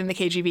plot within the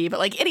KGB. But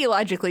like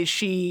ideologically,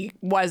 she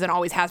was and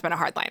always has been a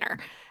hardliner.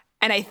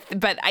 And I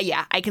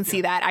can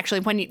see that actually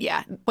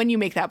when you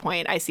make that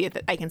point, I see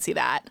it. I can see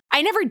that.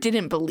 I never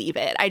didn't believe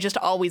it. I just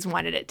always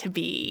wanted it to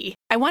be.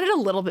 I wanted a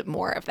little bit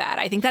more of that.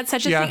 I think that's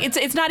such a thing.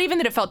 It's not even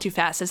that it felt too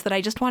fast. It's that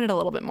I just wanted a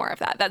little bit more of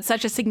that. That's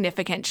such a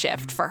significant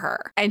shift for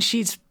her. And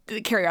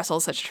Kerry Russell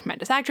is such a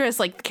tremendous actress.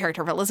 Like the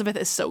character of Elizabeth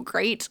is so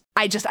great.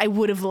 I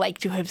would have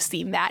liked to have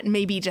seen that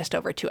maybe just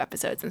over 2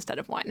 episodes instead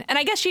of 1. And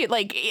I guess she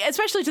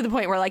especially to the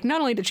point where like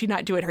not only did she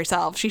not do it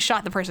herself, she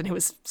shot the person who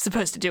was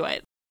supposed to do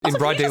it. in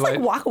broad daylight. daylight.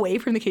 Just walk away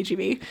from the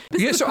KGB.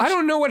 So I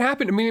don't know what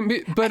happened. I mean,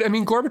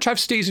 Gorbachev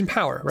stays in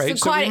power, right?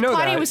 So we know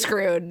Claudia that. was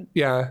screwed.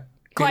 Yeah.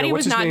 Claudia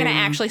was not going to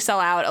actually sell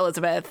out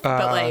Elizabeth,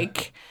 but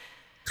like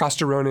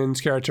Costa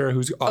Ronan's character,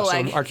 who's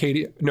awesome. Oleg.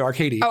 Arcady.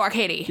 Oh,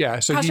 Arcady. Yeah.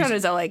 So Costa Ronan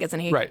is Oleg, isn't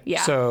he? Right.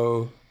 Yeah.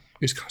 So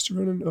is Costa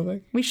Ronan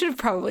Oleg? We should have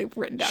probably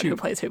written down who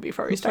plays who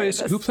before we started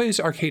this. Who plays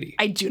Arcady?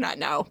 I do not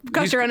know.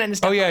 Costa Ronan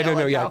is definitely I don't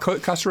know. Oleg, Yeah.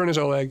 Costa Ronan is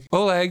Oleg.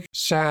 Oleg,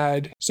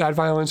 sad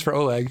violence for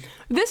Oleg.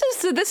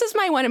 This is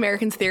my One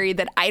Americans theory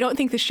that I don't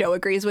think the show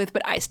agrees with,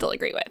 but I still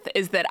agree with,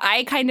 is that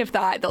I kind of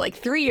thought that like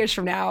 3 years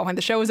from now, when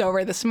the show was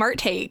over, the smart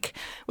take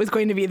was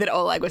going to be that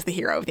Oleg was the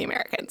hero of the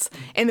Americans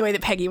in the way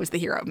that Peggy was the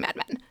hero of Mad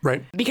Men.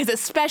 Right. Because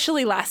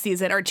especially last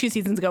season or 2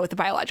 seasons ago with the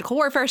biological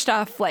warfare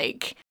stuff,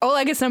 like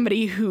Oleg is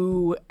somebody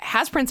who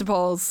has principles,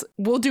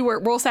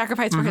 will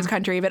sacrifice for his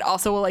country, but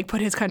also will like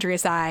put his country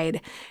aside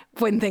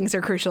when things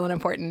are crucial and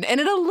important. And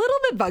it a little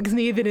bit bugs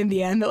me that in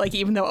the end that like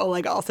even though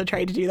Oleg also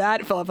tried to do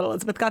that, Philip and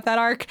Elizabeth got that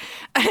arc,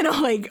 and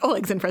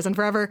Oleg's in prison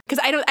forever. Because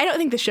I don't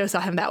think the show saw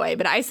him that way,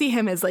 but I see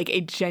him as like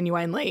a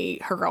genuinely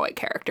heroic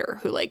character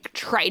who like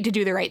tried to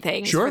do the right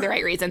things for the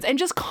right reasons and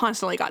just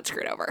constantly got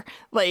screwed over.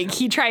 Like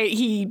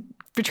he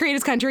betrayed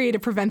his country to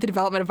prevent the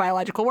development of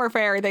biological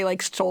warfare. They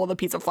like stole the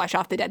piece of flesh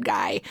off the dead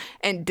guy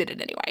and did it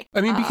anyway.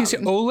 I mean, because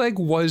Oleg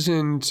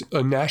wasn't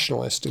a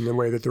nationalist in the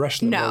way that the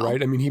rest of them were,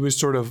 right? I mean, he was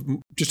sort of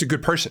just a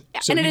good person.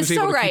 Yeah. So and he was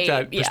able to keep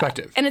that Yeah.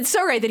 perspective. And it's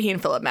so right that he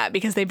and Philip met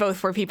because they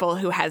both were people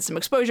who had some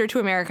exposure to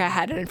America,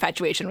 had an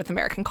infatuation with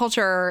American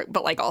culture,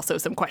 but like also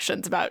some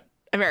questions about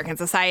American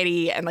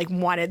society and like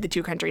wanted the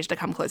two countries to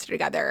come closer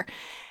together.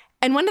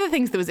 And one of the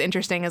things that was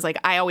interesting is like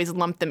I always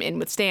lumped them in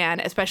with Stan,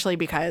 especially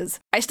because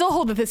I still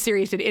hold that this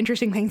series did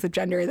interesting things with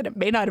gender that it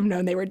may not have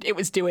known it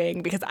was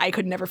doing because I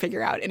could never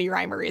figure out any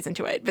rhyme or reason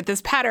to it. But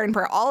this pattern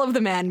where all of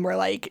the men were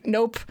like,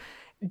 nope,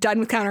 done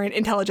with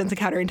counterintelligence and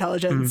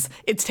counterintelligence.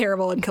 It's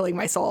terrible and killing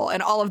my soul.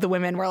 And all of the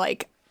women were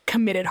like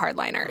committed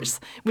hardliners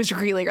was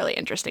really, really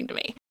interesting to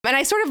me. And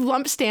I sort of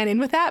lumped Stan in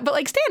with that, but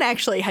like Stan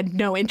actually had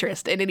no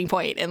interest at any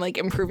point in like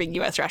improving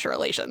U.S.-Russia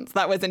relations.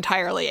 That was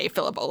entirely a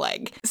Philip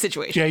Oleg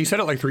situation. Yeah, he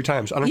said it like 3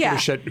 times. I don't give a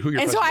shit who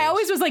you're. And so I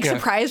always was like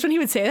surprised when he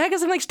would say that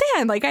because I'm like,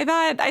 Stan, like I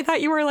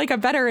thought you were like a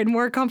better and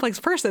more complex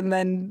person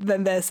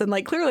than this, and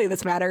like clearly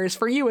this matters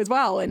for you as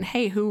well. And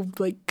hey, who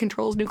like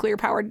controls nuclear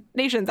powered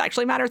nations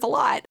actually matters a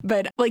lot.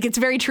 But like it's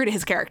very true to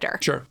his character.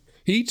 Sure.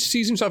 He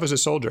sees himself as a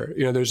soldier.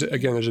 You know, there's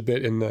a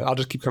bit in the, I'll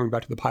just keep coming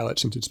back to the pilot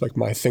since it's like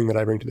my thing that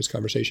I bring to this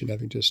conversation,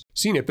 having just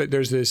seen it. But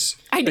there's this.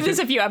 I did this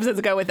a few episodes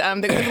ago with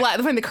when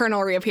the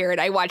Colonel reappeared.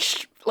 I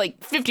watched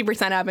like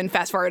 50% of and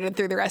fast forwarded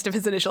through the rest of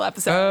his initial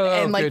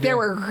episode. And like there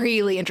were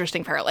really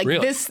interesting parallels.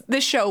 Like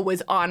this show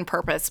was on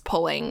purpose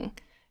pulling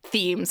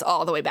themes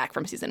all the way back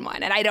from season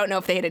 1. And I don't know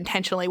if they had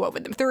intentionally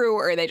woven them through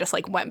or they just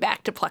like went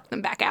back to pluck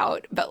them back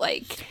out. But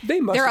like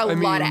there are a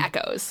lot of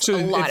echoes. So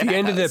at the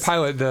end of the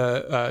pilot,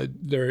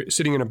 they're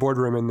sitting in a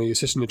boardroom and the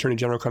assistant attorney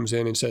general comes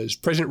in and says,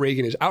 President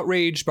Reagan is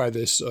outraged by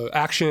this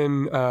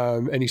action.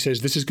 And he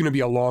says, this is going to be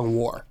a long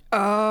war.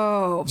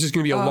 Oh, this is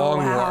going to be a long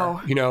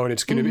war, you know, and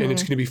it's going to and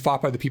it's going to be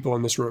fought by the people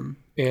in this room.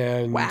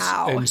 And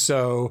and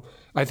so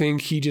I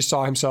think he just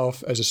saw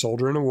himself as a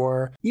soldier in a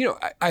war. You know,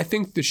 I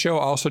think the show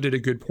also did a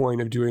good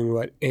point of doing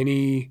what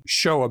any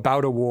show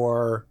about a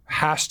war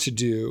has to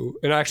do.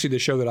 And actually, the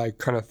show that I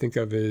kind of think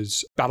of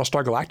is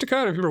Battlestar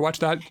Galactica. Have you ever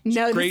watched that?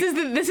 No,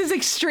 this is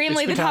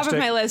extremely the top of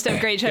my list of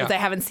great shows I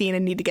haven't seen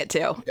and need to get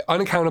to.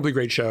 Unaccountably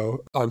great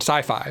show on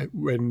Sci-Fi.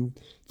 When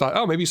thought,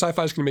 oh, maybe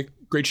Sci-Fi is going to make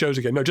great shows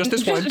again. No, just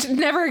this one.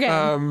 Never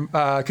again.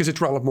 Because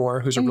it's Ronald Moore,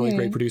 who's a really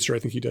great producer. I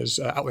think he does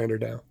Outlander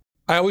now.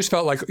 I always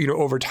felt like, you know,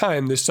 over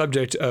time, this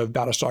subject of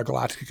Battlestar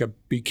Galactica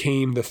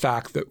became the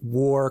fact that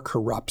war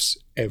corrupts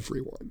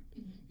everyone.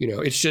 You know,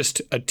 it's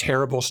just a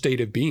terrible state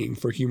of being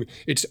for human.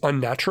 It's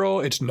unnatural.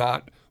 It's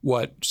not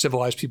what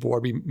civilized people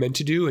are meant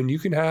to do. And you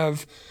can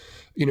have,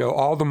 you know,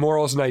 all the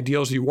morals and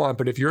ideals you want,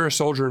 but if you're a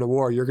soldier in a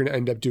war, you're going to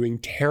end up doing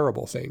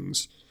terrible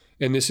things.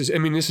 And this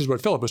is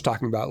what Philip was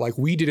talking about. Like,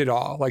 we did it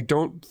all. Like,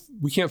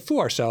 we can't fool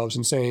ourselves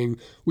in saying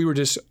we were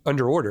just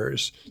under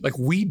orders. Like,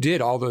 we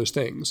did all those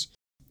things.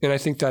 And I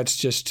think that's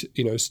just,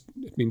 you know,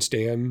 I mean,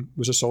 Stan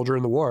was a soldier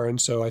in the war. And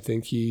so I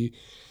think he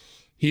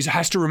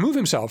has to remove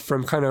himself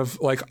from kind of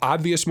like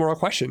obvious moral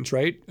questions,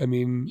 right? I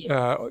mean, you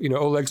know,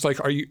 Oleg's like,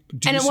 do you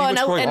see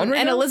what's going on right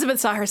and now?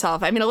 Elizabeth saw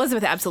herself. I mean,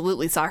 Elizabeth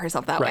absolutely saw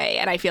herself that way.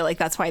 And I feel like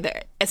that's why,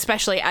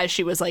 especially as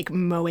she was like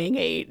mowing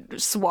a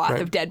swath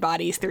of dead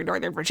bodies through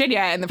Northern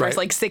Virginia in the first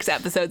like 6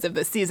 episodes of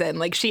this season,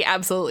 like she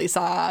absolutely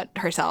saw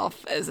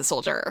herself as a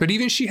soldier. But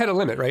even she had a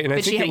limit, right? And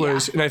I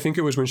think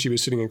it was when she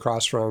was sitting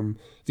across from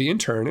the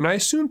intern. And I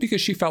assumed because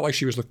she felt like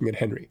she was looking at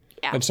Henry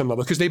on some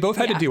level, because they both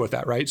had to deal with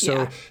that, right?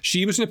 So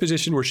she was in a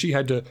position where she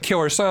had to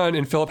kill her son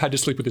and Philip had to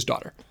sleep with his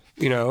daughter,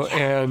 you know,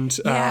 and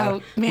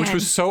which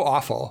was so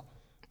awful,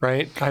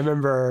 right? I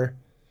remember.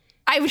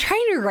 I'm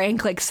trying to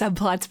rank like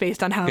subplots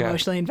based on how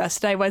emotionally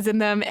invested I was in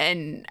them.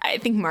 And I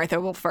think Martha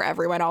will for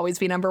everyone always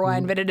be number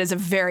one, but it is a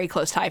very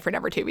close tie for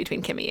number two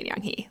between Kimmy and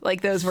Young-hee.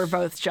 Like those were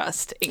both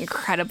just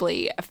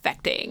incredibly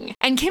affecting.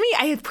 And Kimmy,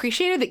 I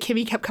appreciated that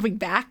Kimmy kept coming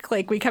back.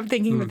 Like we kept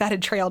thinking that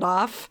had trailed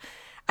off.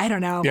 I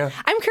don't know. Yeah.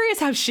 I'm curious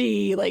how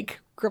she like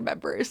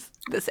remembers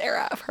this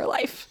era of her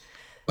life.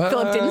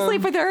 Philip didn't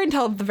sleep with her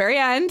until the very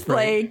end,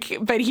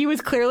 but he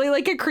was clearly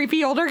like a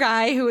creepy older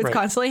guy who was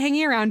constantly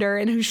hanging around her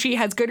and who she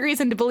has good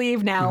reason to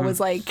believe now was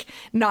like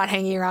not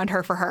hanging around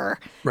her for her,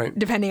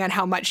 depending on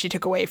how much she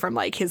took away from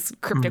like his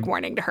cryptic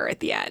warning to her at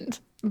the end.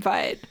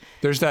 But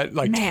there's that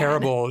like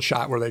terrible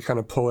shot where they kind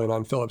of pull in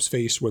on Philip's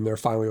face when they're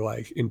finally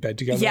like in bed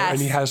together, and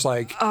he has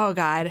like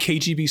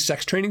KGB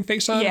sex training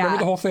face on. Remember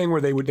the whole thing where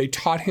they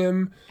taught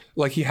him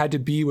like he had to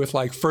be with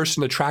like first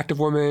an attractive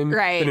woman,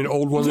 then an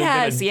old woman,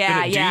 then a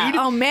dude.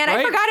 Oh man,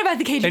 I forgot about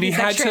the KGB and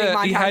sex training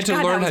montage. He had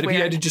to learn how to. He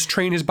had to just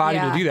train his body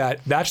to do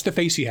that. That's the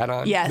face he had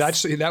on.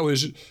 That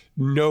was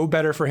no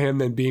better for him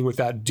than being with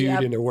that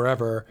dude in or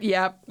wherever.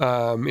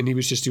 And he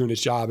was just doing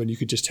his job, and you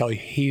could just tell he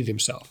hated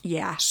himself.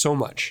 So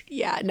much.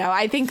 No,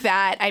 I think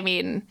that, I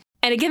mean,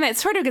 and again, that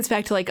sort of gets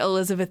back to like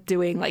Elizabeth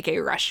doing like a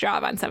rush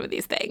job on some of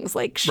these things.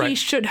 Like she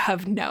should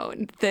have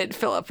known that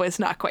Philip was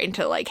not going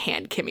to like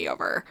hand Kimmy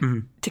over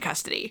to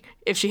custody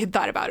if she had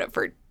thought about it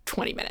for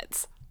 20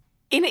 minutes.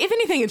 And if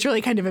anything, it's really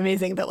kind of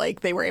amazing that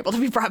like they were able to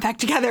be brought back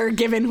together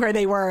given where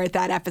they were at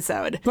that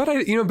episode. But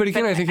I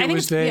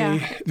think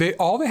they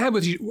all they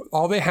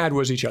had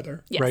was each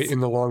other, right,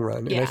 in the long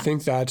run. And I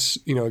think that's,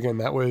 again,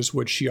 that was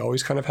what she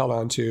always kind of held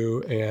on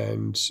to.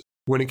 And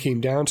when it came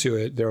down to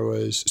it,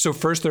 so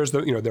first there's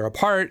they're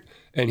apart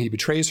and he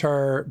betrays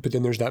her, but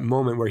then there's that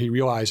moment where he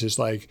realizes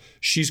like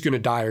she's going to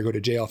die or go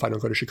to jail if I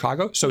don't go to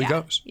Chicago. So he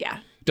goes.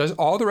 Does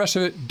all the rest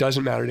of it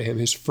doesn't matter to him.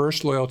 His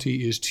first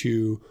loyalty is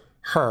to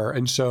her.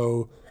 And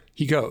so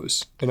he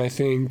goes. And I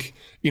think,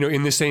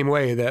 in the same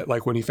way that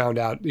like when he found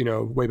out,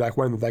 way back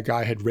when that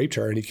guy had raped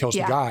her and he kills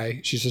the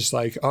guy, she's just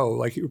like, oh,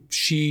 like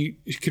she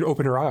can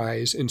open her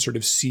eyes and sort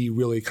of see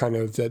really kind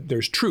of that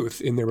there's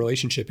truth in their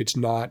relationship. It's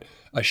not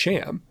a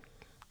sham.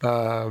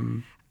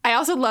 I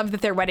also love that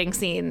their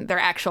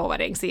actual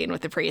wedding scene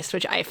with the priest,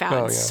 which I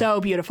found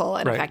so beautiful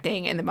and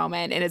affecting in the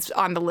moment. And it's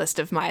on the list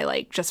of my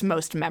like just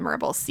most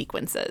memorable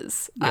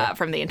sequences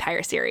from the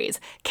entire series.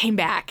 Came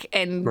back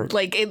and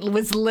like it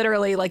was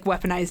literally like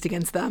weaponized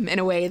against them in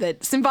a way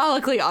that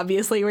symbolically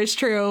obviously was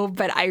true.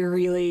 But I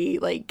really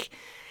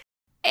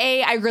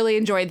I really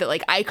enjoyed that,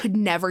 like, I could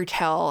never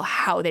tell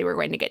how they were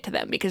going to get to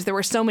them because there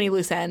were so many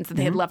loose ends that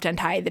they had left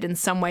untied that in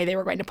some way they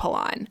were going to pull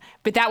on.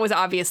 But that was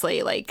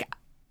obviously like,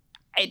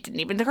 it didn't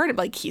even occur to him.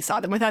 Like, he saw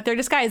them without their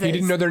disguises. He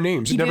didn't know their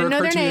names. It never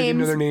occurred to me he didn't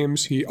know their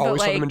names. He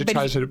always saw them in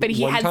disguise at one time. But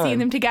he had seen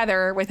them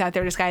together without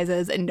their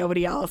disguises, and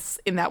nobody else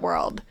in that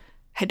world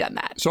had done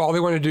that. So all they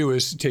want to do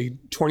is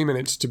take 20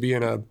 minutes to be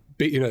in a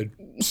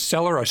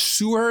cellar, a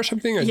sewer or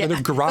something,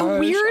 another garage. A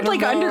weird,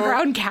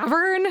 underground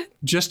cavern.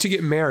 Just to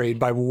get married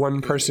by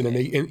one person, and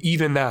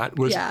even that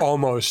was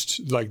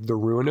almost like the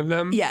ruin of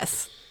them.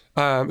 Yes.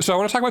 So I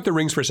want to talk about the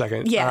rings for a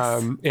second.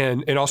 Yes.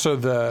 And also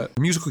the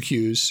musical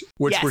cues,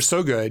 which were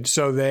so good.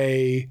 So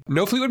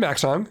no Fleetwood Mac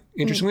song,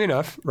 interestingly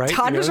enough, right?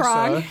 Todd was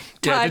wrong.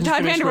 Todd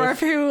Vanderwerf,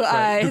 who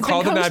has been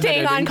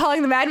coasting on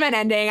calling the Mad Men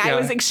ending. I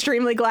was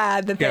extremely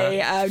glad that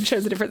they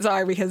chose a different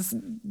song because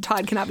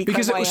Todd cannot be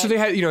clairvoyant. So they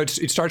had,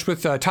 it starts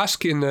with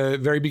Tusk in the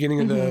very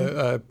beginning of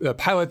the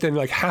pilot. Then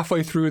like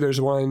halfway through,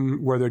 there's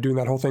one where they're doing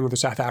that whole thing with the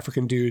South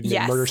African dude. And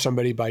they murder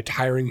somebody by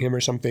tiring him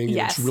or something.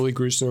 It's really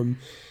gruesome.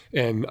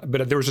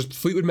 But there was a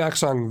Fleetwood Mac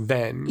song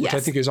then, which I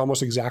think is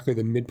almost exactly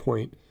the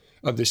midpoint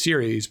of the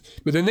series.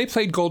 But then they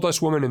played Gold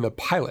Dust Woman in the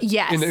pilot.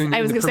 Yes,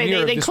 I was going to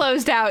say they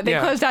closed out. They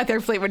closed out their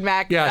Fleetwood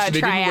Mac so they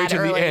didn't wait till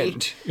early. the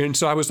end. And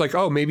so I was like,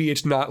 oh, maybe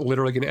it's not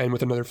literally going to end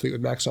with another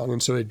Fleetwood Mac song.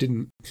 And so it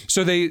didn't.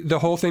 So the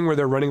whole thing where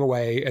they're running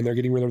away and they're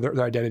getting rid of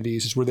their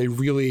identities is where they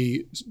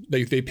really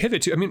they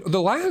pivot to. I mean,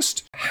 the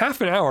last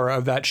half an hour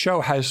of that show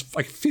has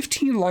like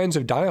 15 lines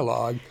of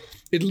dialogue.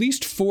 At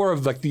least 4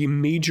 of like the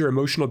major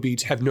emotional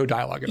beats have no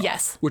dialogue at all.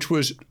 Yes. Which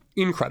was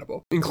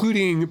incredible,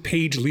 including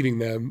Paige leaving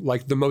them,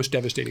 like the most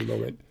devastating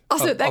moment.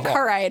 Also, that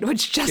car ride,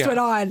 which just went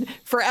on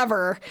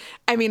forever.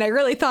 I mean, I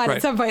really thought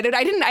at some point, and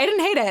I didn't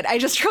hate it. I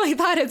just really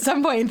thought at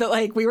some point that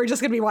like we were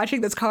just going to be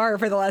watching this car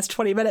for the last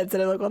 20 minutes.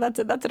 And I'm like, well, that's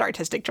an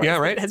artistic choice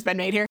that has been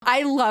made here.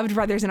 I loved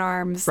Brothers in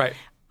Arms. Right.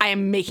 I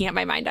am making up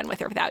my mind on With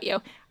or Without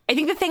You. I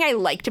think the thing I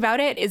liked about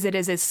it is it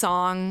is a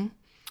song.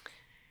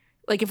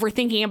 Like, if we're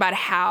thinking about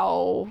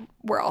how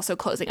we're also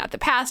closing out the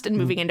past and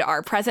moving into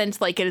our present,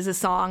 like, it is a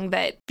song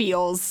that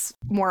feels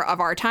more of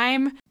our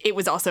time. It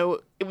was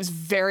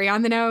very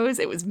on the nose.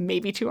 It was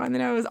maybe too on the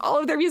nose. All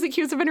of their music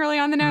cues have been really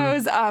on the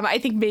nose. I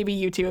think maybe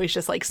U2 is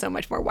just, like, so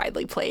much more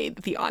widely played.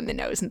 The on the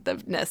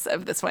nose-ness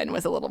of this one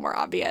was a little more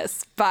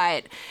obvious.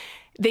 But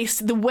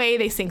the way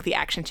they sync the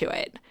action to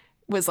it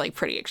was like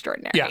pretty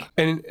extraordinary. Yeah,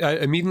 and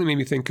it immediately made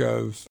me think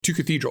of Two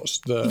Cathedrals,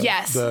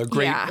 the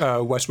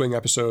great West Wing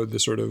episode,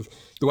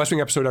 the West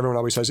Wing episode everyone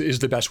always says is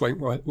the best West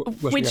Wing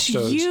episode. Which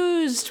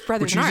used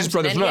Brothers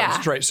in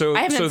Arms. Right. So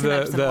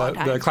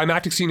the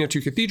climactic scene of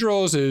Two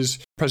Cathedrals is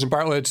President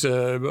Bartlett's,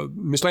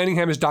 Miss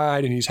Landingham has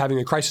died and he's having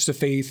a crisis of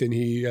faith and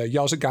he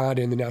yells at God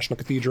in the National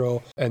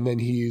Cathedral. And then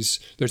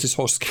there's this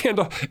whole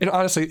scandal. And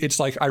honestly, it's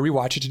like I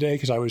rewatched it today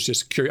because I was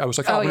just curious. I was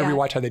like, I'm going to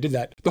rewatch how they did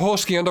that. The whole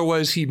scandal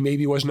was he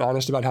maybe wasn't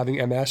honest about having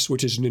MS,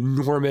 which is an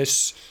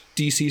enormous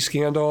DC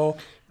scandal.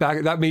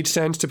 That made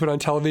sense to put on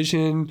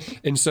television.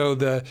 And so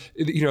the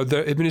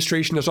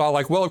administration is all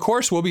like, well, of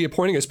course, we'll be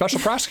appointing a special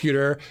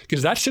prosecutor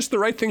because that's just the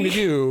right thing to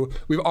do.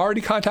 We've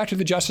already contacted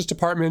the Justice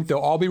Department. They'll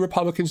all be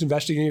Republicans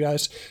investigating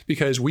us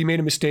because we made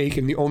a mistake.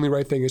 And the only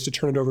right thing is to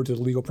turn it over to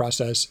the legal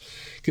process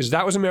because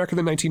that was America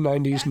in the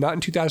 1990s, not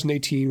in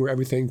 2018 where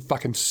everything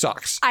fucking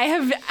sucks. I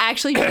have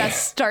actually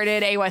just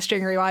started a West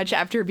Wing rewatch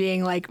after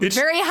being like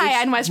very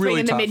high on West Wing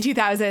in the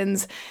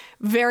mid-2000s.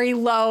 Very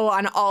low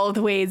on all of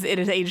the ways it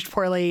has aged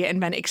poorly and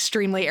been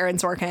extremely Aaron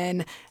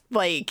Sorkin,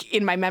 like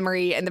in my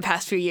memory in the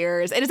past few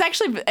years. It is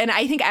actually, and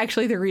I think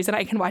actually the reason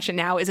I can watch it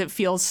now is it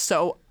feels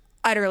so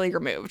utterly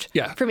removed.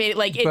 Yeah. For me,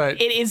 like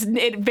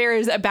it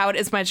bears about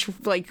as much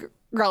like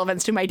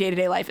relevance to my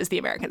day-to-day life as The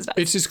Americans does.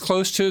 It's as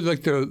close to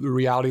like the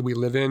reality we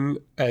live in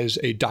as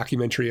a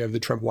documentary of the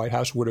Trump White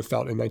House would have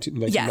felt in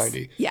 1990.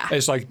 Yes. Yeah.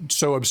 It's like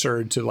so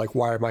absurd to like,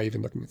 why am I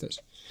even looking at this?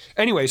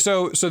 Anyway,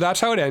 so that's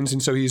how it ends.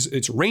 And so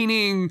it's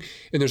raining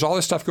and there's all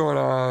this stuff going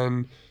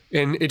on.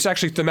 And it's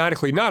actually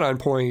thematically not on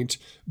point,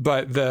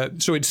 but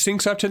so it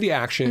syncs up to the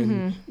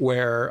action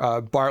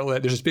where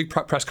Bartlett, there's this big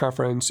press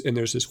conference and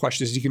there's this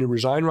question, is he going to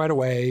resign right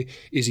away?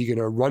 Is he going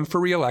to run for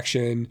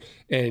re-election?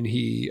 And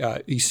he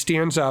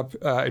stands up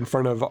in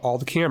front of all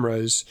the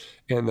cameras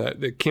and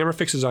the camera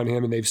fixes on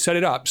him and they've set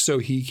it up so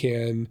he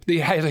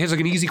has like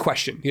an easy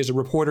question. He has a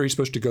reporter he's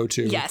supposed to go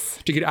to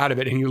to get out of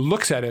it. And he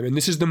looks at him and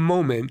this is the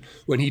moment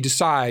when he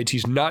decides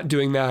he's not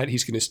doing that.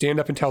 He's going to stand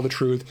up and tell the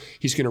truth.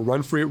 He's going to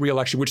run for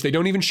re-election, which they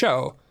don't even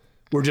show.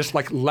 We're just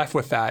like left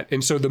with that.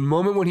 And so the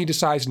moment when he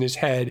decides in his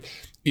head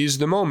is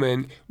the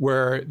moment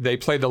where they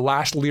play the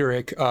last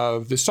lyric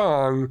of the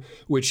song,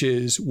 which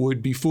is,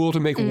 would be fool to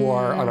make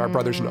war on our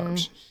brothers in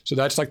arms. So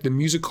that's like the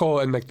musical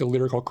and like the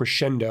lyrical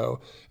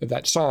crescendo of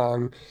that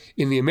song.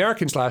 In The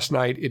Americans last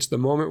night, it's the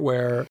moment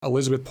where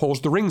Elizabeth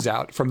pulls the rings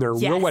out from their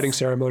real wedding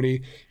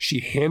ceremony. She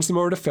hands them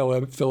over to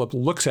Philip. Philip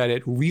looks at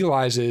it,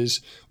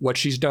 realizes what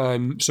she's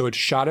done. So it's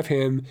shot of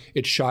him,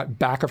 it's shot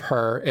back of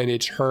her, and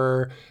it's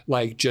her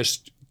like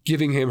just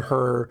giving him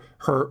her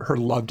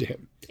love to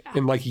him.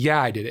 And like,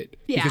 I did it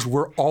because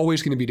we're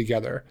always going to be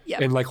together.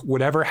 And like,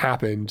 whatever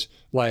happened,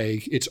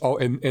 like it's all,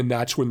 and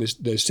that's when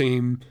the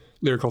same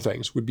lyrical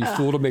things would be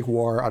fool to make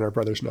war on our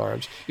brothers in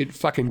arms. It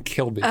fucking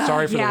killed me.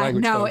 Sorry for the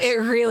language. No, folks. it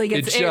really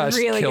gets, it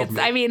really gets,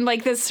 I mean,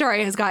 like this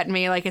story has gotten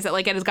me, like I said,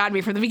 like it has gotten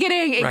me from the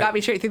beginning. It got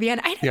me straight through the end.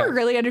 I never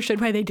really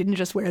understood why they didn't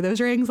just wear those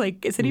rings.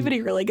 Like, is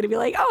anybody really going to be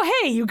like, oh,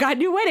 hey, you got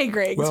new wedding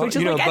rings, which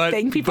is like a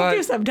thing people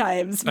do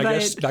sometimes. I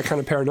guess that kind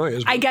of paranoia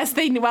is. I guess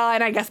they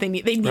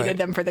needed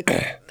them for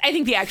the, I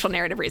think the actual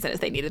narrative reason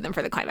is they needed them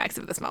for the climax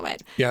of this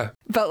moment. Yeah.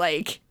 But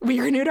like, we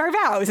renewed our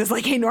vows is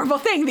like a normal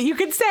thing that you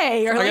could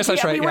say. Or I guess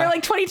that's right. We were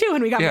like 22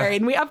 when we got married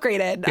and we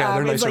upgraded.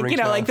 It's like, rings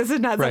now. like this is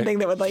not something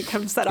that would like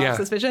have set off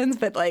suspicions,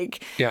 but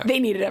like they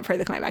needed it for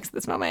the climax of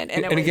this moment.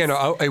 And again,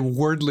 a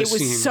wordless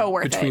scene. It was so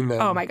worth between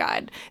them. Oh my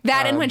God.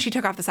 That and when she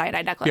took off the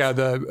cyanide necklace. Yeah,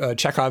 the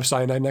Chekhov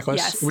cyanide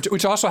necklace,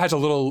 which also has a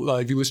little,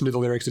 if you listen to the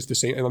lyrics, it's the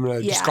same, I'm going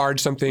to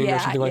discard something or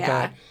something like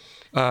that.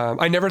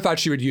 I never thought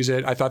she would use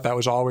it. I thought that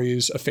was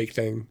always a fake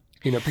thing.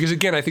 Because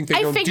again, I think they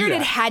don't do that. I figured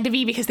it had to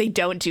be because they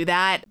don't do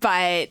that.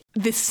 But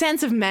the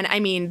sense of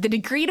the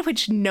degree to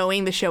which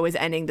knowing the show is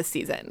ending this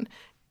season,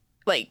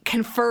 like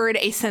conferred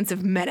a sense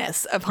of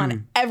menace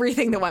upon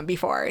everything that went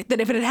before, that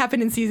if it had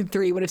happened in season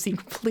 3 would have seemed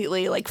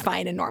completely like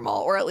fine and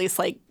normal, or at least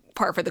like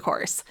par for the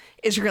course,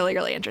 is really,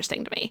 really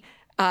interesting to me.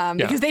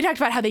 Because they talked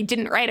about how they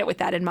didn't write it with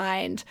that in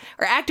mind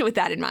or act it with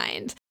that in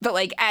mind. But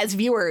like as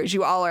viewers,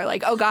 you all are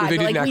like, oh God,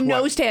 but like we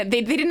know Stan.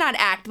 They did not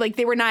act like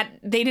they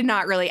did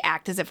not really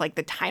act as if like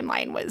the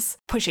timeline was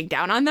pushing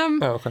down on them.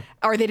 Oh, okay.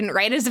 Or they didn't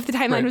write as if the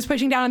timeline was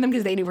pushing down on them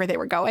because they knew where they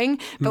were going.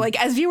 But like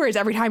as viewers,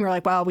 every time you're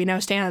like, well, we know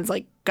Stan's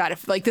like, God,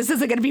 if like this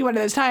isn't going to be one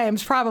of those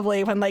times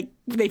probably when like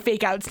they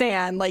fake out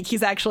Stan, like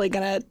he's actually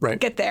going to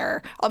get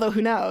there. Although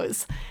who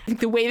knows? I think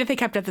the way that they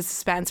kept up the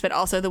suspense, but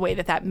also the way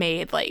that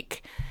made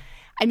like,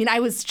 I mean,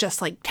 I was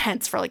just like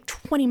tense for like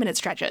 20-minute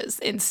stretches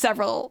in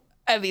several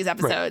of these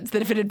episodes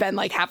that if it had been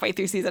like halfway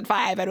through season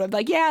 5, I'd have been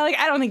like, yeah, like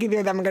I don't think either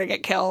of them are going to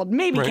get killed,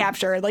 maybe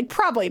captured, like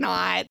probably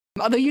not.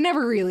 Although you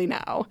never really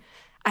know.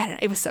 I don't know.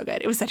 It was so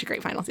good. It was such a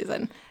great final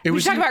season. We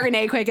should talk about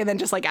Renee quick and then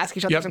just like ask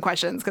each other some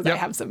questions because I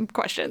have some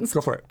questions.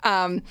 Go for it.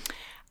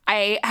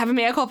 I have a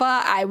mea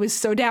culpa. I was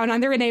so down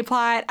on the Renee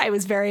plot. I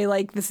was very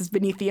like, this is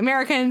beneath the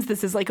Americans.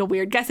 This is like a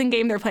weird guessing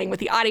game they're playing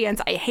with the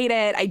audience. I hate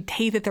it. I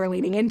hate that they're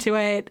leaning into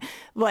it.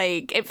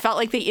 Like, it felt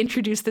like they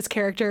introduced this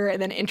character and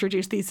then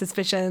introduced these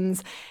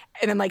suspicions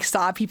and then like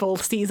saw people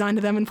seize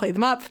onto them and play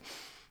them up.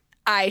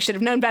 I should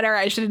have known better.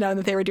 I should have known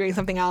that they were doing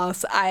something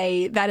else.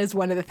 That is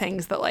one of the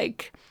things that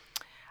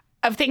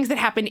of things that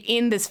happened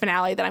in this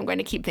finale that I'm going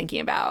to keep thinking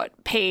about.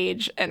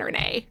 Paige and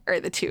Renee are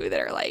the two that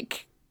are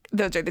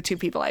those are the two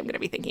people I'm going to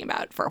be thinking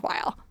about for a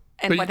while.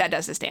 And what that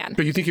does to Stan.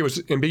 But you think it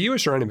was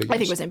ambiguous or unambiguous? I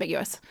think it was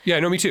ambiguous.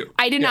 Yeah, no, me too.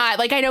 I did not.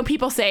 I know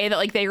people say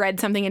that, they read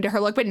something into her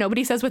look, but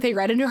nobody says what they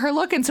read into her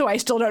look, and so I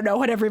still don't know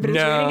what everybody's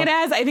reading it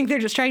as. I think they're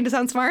just trying to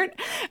sound smart.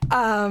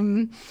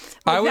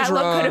 I was that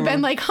look wrong. could have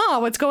been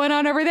what's going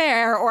on over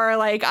there? Or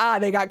they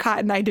got caught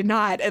and I did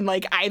not. And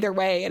either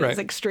way, it is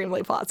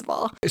extremely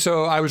plausible.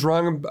 So I was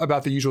wrong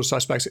about The Usual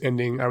Suspects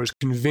ending. I was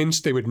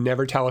convinced they would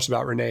never tell us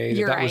about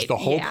Renee. That was the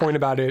whole point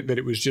about it, that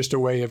it was just a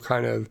way of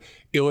kind of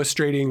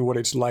illustrating what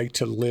it's like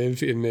to live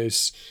in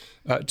this,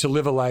 to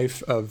live a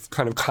life of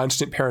kind of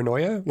constant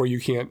paranoia where you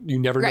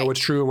never know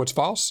what's true and what's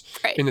false.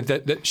 Right. And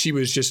that she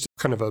was just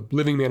kind of a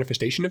living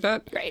manifestation of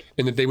that. Right.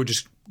 And that they would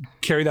just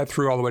carry that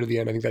through all the way to the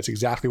end. I think that's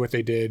exactly what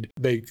they did.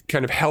 They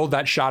kind of held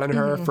that shot on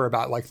her for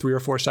about 3 or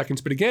 4 seconds.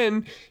 But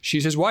again,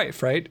 she's his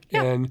wife, right?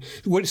 Yeah. And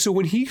so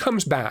when he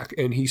comes back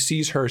and he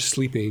sees her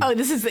sleeping. Oh,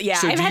 this is,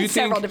 so I've had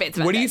several debates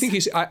about this. What do you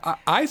think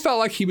I felt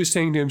like he was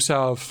saying to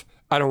himself,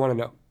 I don't want to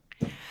know.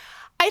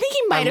 I think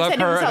he might have said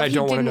to himself he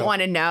didn't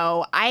want to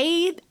know.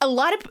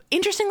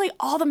 Interestingly,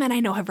 all the men I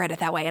know have read it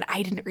that way, and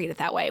I didn't read it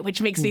that way,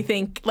 which makes me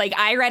think,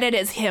 I read it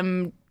as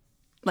him,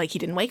 he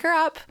didn't wake her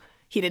up,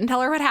 he didn't tell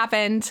her what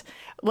happened,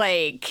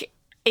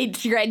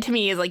 it read to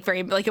me as very,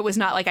 it was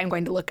not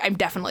I'm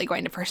definitely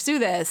going to pursue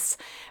this,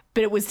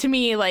 but it was to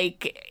me,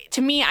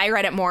 I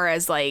read it more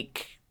as,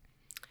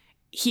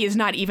 he is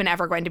not even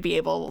ever going to be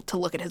able to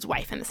look at his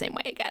wife in the same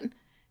way again.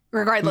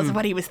 Regardless of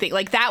what he was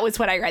thinking. That was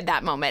what I read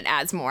that moment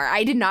as more.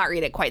 I did not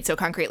read it quite so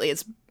concretely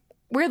as,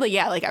 weirdly,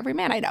 every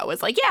man I know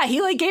was he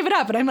gave it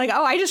up. And I'm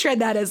I just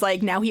read that as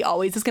now he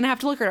always is going to have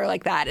to look at her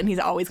like that. And he's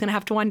always going to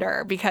have to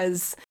wonder,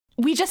 because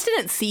we just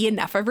didn't see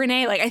enough of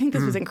Renee. I think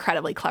this was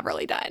incredibly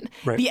cleverly done.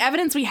 Right. The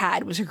evidence we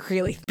had was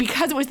really,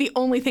 because it was the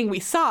only thing we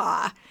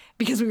saw,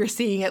 because we were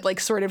seeing it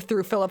sort of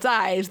through Philip's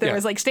eyes. There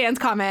was Stan's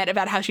comment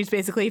about how she's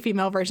basically a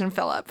female version of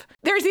Philip.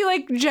 There's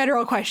the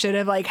general question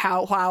of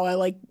how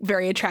a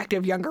very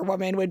attractive younger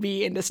woman would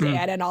be into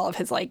Stan and all of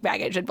his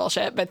baggage and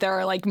bullshit. But there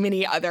are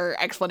many other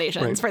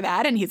explanations for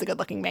that. And he's a good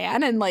looking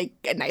man and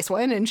a nice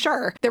one. And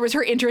sure, there was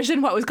her interest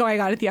in what was going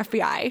on at the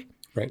FBI.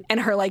 Right. And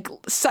her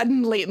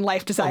sudden late in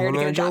life desire to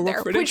get a job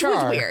there, which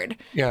was weird.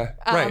 Yeah.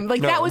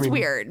 Right. That was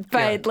weird.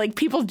 But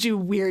people do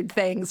weird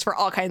things for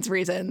all kinds of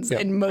reasons. Yeah.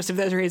 And most of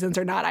those reasons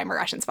are not, I'm a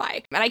Russian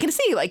spy. And I can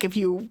see if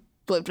you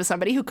lived with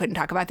somebody who couldn't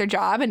talk about their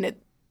job and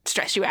it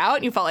stressed you out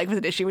and you felt it was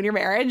an issue in your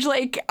marriage,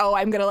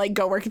 I'm going to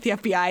go work at the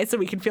FBI so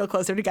we can feel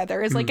closer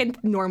together is a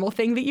normal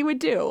thing that you would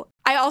do.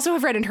 I also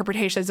have read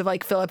interpretations of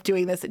Philip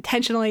doing this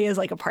intentionally as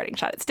a parting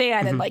shot at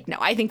Stan. And no,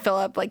 I think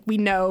Philip, we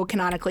know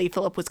canonically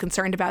Philip was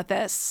concerned about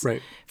this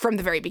from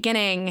the very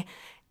beginning.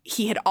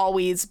 He had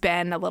always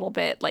been a little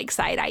bit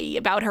side-eye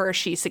about her.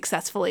 She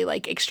successfully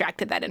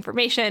extracted that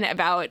information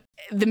about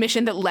the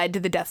mission that led to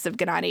the deaths of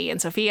Gennady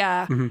and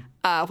Sophia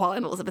while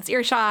in Elizabeth's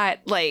earshot.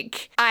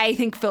 I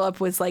think Philip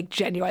was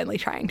genuinely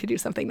trying to do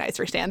something nice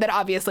for Stan that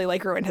obviously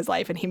ruined his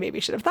life and he maybe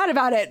should have thought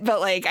about it.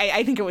 But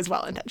I think it was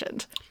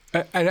well-intentioned.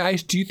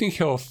 And do you think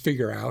he'll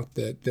figure out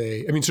that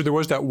so there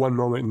was that one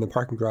moment in the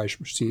parking garage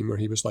scene where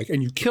he was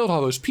and you killed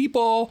all those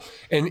people.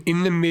 And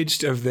in the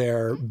midst of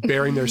their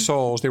bearing their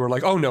souls, they were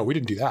oh, no, we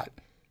didn't do that.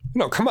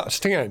 No, come on,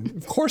 Stan.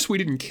 Of course we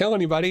didn't kill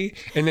anybody.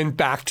 And then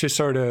back to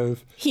sort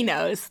of... He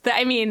knows.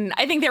 I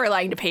think they were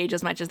lying to Paige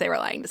as much as they were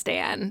lying to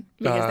Stan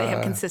because they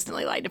have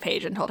consistently lied to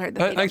Paige and told her that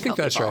they don't I think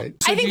that's people.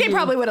 right. So I think they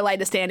probably would have lied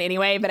to Stan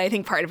anyway, but I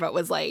think part of it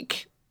was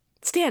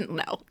Stan,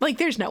 no.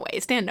 There's no way.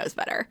 Stan knows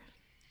better.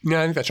 No,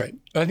 I think that's right.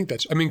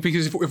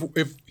 Because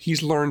if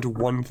he's learned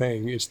one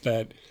thing, it's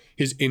that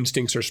his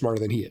instincts are smarter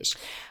than he is.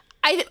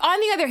 On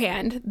the other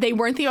hand, they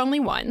weren't the only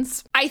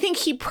ones. I think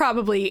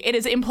it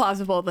is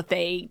implausible that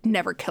they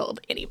never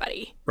killed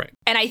anybody. Right.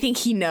 And I think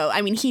he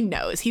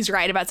knows. He's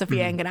right about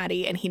Sophia and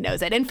Gennady, and he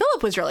knows it. And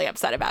Philip was really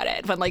upset about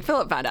it when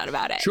Philip found out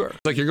about it. Sure.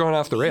 You're going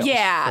off the rails.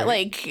 Yeah.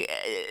 Right?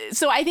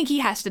 So I think he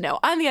has to know.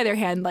 On the other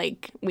hand,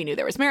 we knew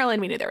there was Marilyn,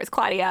 we knew there was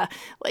Claudia.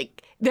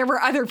 There were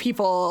other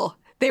people.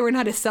 They were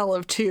not a cell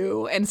of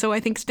two. And so I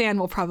think Stan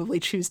will probably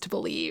choose to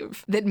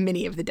believe that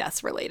many of the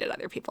deaths related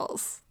other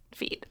people's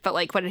feet. But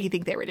what did he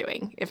think they were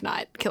doing, if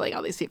not killing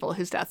all these people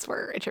whose deaths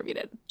were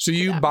attributed So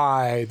you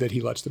buy that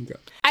he lets them go?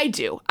 I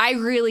do. I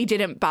really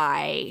didn't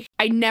buy.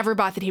 I never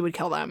bought that he would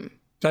kill them.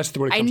 That's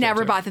what it comes I never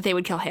down to. bought that they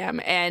would kill him.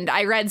 And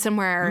I read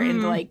somewhere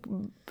in I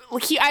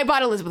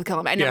bought Elizabeth would kill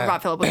him. I never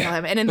bought Philip would kill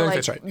him. And in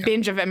the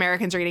binge of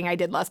Americans reading I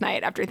did last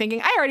night after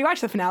thinking, I already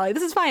watched the finale.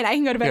 This is fine. I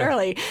can go to bed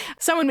early.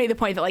 Someone made the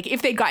point that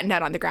if they'd gotten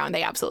down on the ground,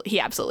 he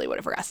absolutely would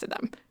have arrested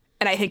them.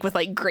 And I think with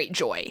great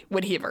joy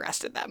would he have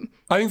arrested them.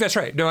 I think that's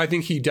right. No, I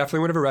think he definitely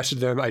would have arrested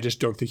them. I just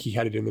don't think he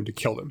had it in them to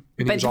kill them.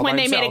 And but when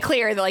they made it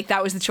clear that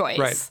that was the choice.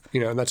 Right.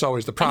 And that's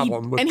always the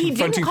problem with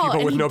confronting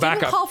people with no backup.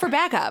 He didn't call for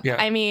backup. Yeah.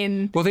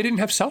 Well, they didn't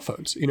have cell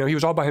phones. He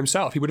was all by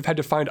himself. He would have had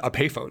to find a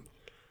payphone.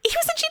 He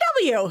was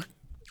a GW.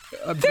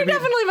 There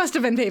definitely must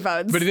have been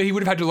payphones. But he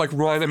would have had to like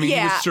run. I mean, he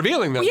was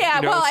surveilling them. Yeah,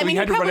 you know? well, So I mean, he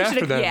had to run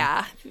after them.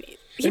 Yeah.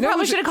 He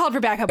probably should have called for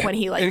backup when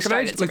he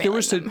started like there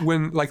was them.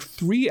 when like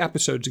 3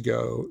 episodes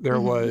ago there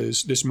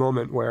was this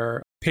moment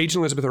where Paige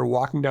and Elizabeth are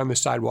walking down the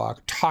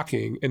sidewalk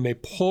talking, and they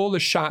pull the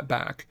shot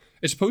back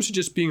as opposed to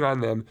just being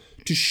on them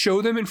to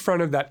show them in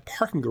front of that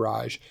parking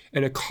garage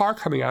and a car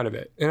coming out of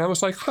it. And I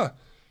was like, huh.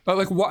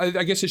 Like,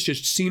 I guess it's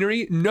just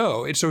scenery?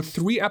 No. It's so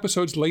 3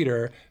 episodes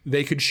later,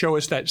 they could show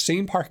us that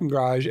same parking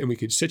garage and we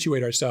could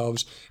situate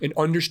ourselves and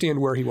understand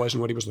where he was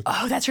and what he was looking for.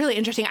 Oh, that's really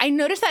interesting. I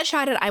noticed that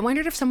shot and I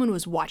wondered if someone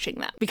was watching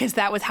them, because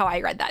that was how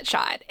I read that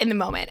shot in the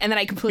moment. And then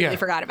I completely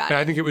forgot about it.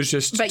 I think it was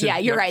just... But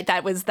you're right.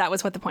 That was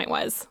what the point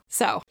was.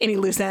 So any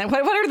loose end?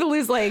 What are the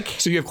loose like...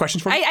 So you have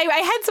questions for me? I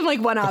had some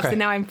like one-offs and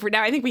now I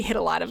think we hit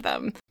a lot of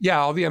them. Yeah,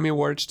 all the Emmy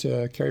Awards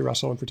to Kerry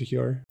Russell in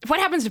particular. What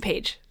happens to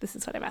Paige? This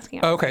is what I'm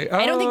asking. Okay.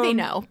 I don't think they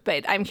know,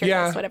 but I'm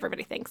curious what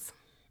everybody thinks.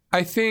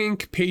 I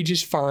think Paige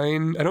is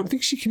fine. I don't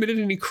think she committed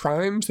any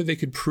crimes that they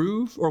could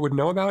prove or would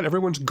know about.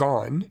 Everyone's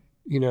gone.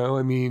 You know,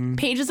 I mean...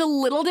 Paige is a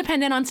little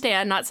dependent on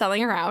Stan not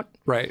selling her out.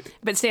 Right.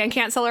 But Stan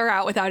can't sell her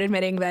out without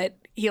admitting that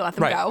he let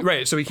them go.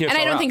 Right, so he can't sell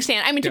her out. And I don't think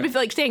Stan... I mean, to be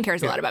like, Stan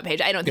cares a lot about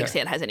Paige. I don't think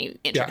Stan has any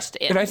interest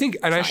in... And I think,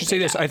 and I should say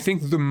this, I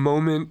think the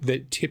moment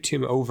that tipped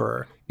him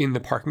over in the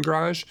parking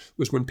garage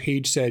was when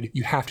Paige said,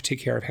 you have to take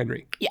care of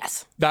Henry.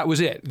 Yes. That was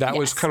it. That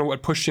was kind of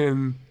what pushed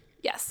him...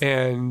 Yes.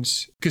 And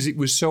because it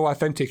was so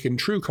authentic and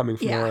true coming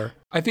from her.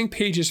 I think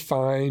Paige is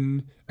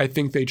fine. I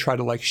think they try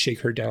to like shake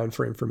her down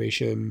for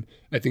information.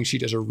 I think she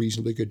does a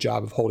reasonably good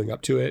job of holding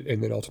up to it.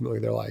 And then ultimately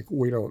they're like,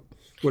 what are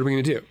we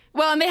going to do?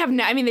 Well, and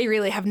they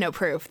really have no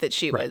proof that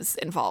she was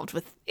involved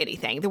with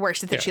anything. The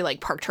worst is that she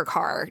like parked her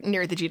car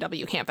near the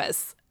GW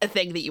campus, a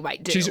thing that you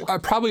might do. She's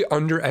probably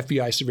under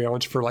FBI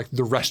surveillance for like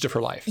the rest of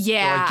her life.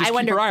 Yeah. Like, just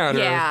keep her eye on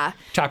her,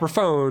 tap her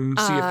phone,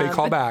 see if they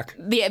call back.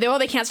 They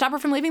can't stop her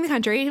from leaving the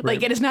country. Right.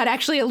 Like, it is not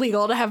actually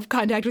illegal to have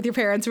contact with your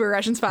parents who are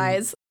Russian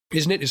spies.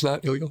 Isn't it? It's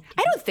not illegal?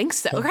 I don't think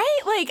so, right?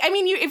 Like, I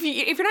mean,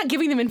 if you're not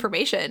giving them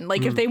information,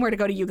 like if they were to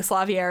go to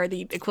Yugoslavia or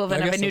the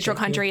equivalent of a neutral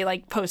country,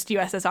 like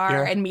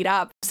post-USSR and meet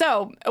up.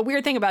 So a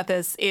weird thing about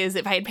this is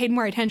if I had paid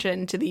more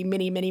attention to the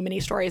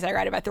many stories I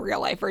read about the real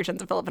life versions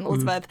of Philip and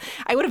Elizabeth,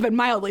 I would have been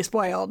mildly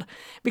spoiled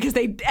because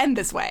they end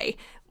this way.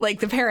 Like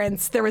the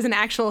parents, there was an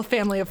actual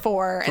family of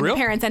 4 and the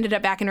parents ended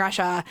up back in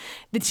Russia.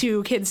 The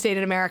 2 kids stayed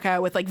in America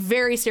with like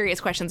very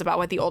serious questions about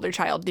what the older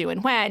child knew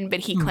and when,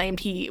 but he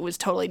claimed it was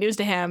totally news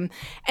to him.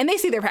 And they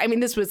see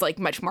this was like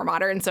much more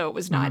modern, so it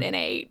was not in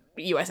a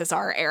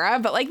USSR era,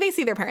 but like they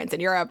see their parents in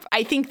Europe.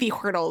 I think the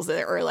hurdles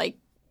are like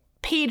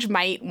Paige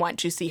might want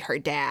to see her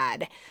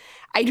dad.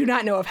 I do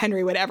not know if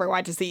Henry would ever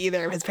want to see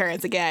either of his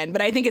parents again,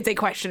 but I think it's a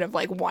question of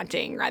like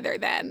wanting rather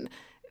than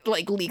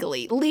like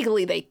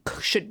legally they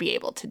should be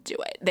able to do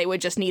it. They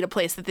would just need a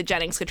place that the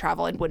Jennings could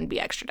travel and wouldn't be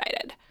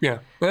extradited. Yeah.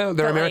 Well,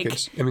 they're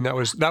Americans. I mean, that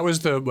was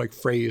the like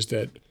phrase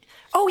that...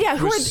 Oh, yeah.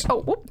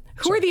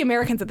 Who are the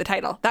Americans at the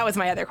title? That was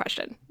my other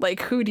question.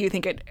 Like, who do you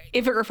think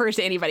if it refers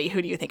to anybody,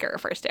 who do you think it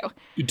refers to?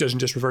 It doesn't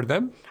just refer to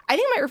them? I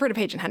think it might refer to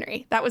Paige and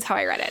Henry. That was how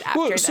I read it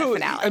after the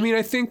finale. I mean,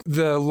 I think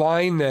the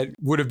line that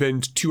would have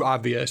been too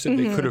obvious and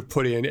they could have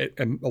put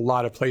in a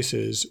lot of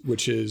places,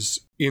 which is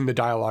in the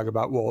dialogue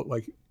about, well,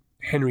 like,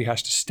 Henry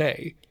has to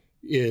stay,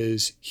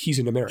 is he's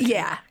an American.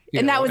 Yeah.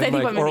 And that was, I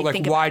think, what made me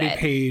think about it. Or, why did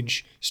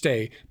Paige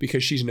stay?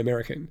 Because she's an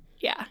American.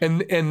 Yeah.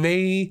 And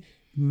they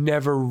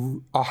never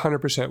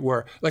 100%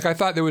 were. Like, I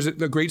thought there was a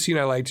great scene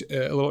I liked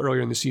a little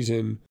earlier in the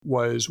season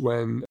was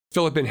when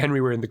Philip and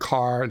Henry were in the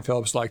car and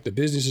Philip's like, the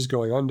business is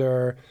going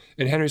under.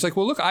 And Henry's like,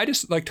 well, look, I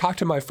just like talked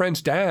to my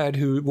friend's dad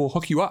who will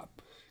hook you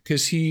up.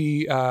 Because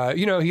he,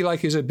 he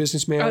like is a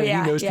businessman. He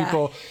knows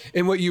people.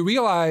 And what you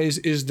realize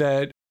is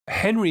that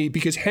Henry,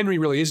 because Henry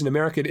really is an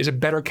American, is a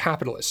better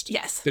capitalist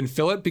than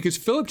Philip, because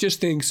Philip just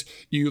thinks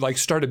you like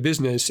start a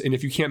business and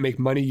if you can't make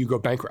money, you go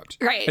bankrupt.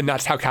 Right. And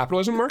that's how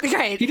capitalism works.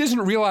 Right. He doesn't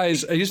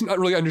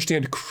really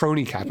understand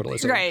crony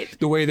capitalism. Right.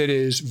 The way that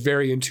is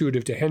very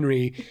intuitive to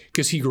Henry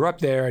because he grew up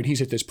there and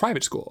he's at this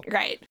private school.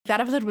 Right. That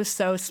episode was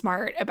so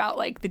smart about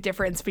like the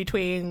difference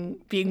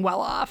between being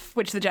well off,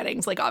 which the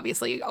Jennings like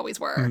obviously always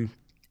were,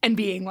 and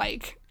being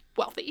like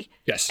wealthy.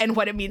 Yes. And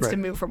what it means to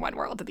move from one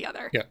world to the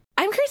other. Yeah.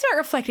 I'm curious about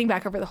reflecting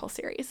back over the whole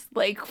series.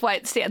 Like,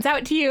 what stands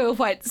out to you?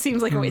 What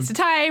seems like a waste of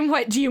time?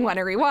 What do you want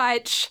to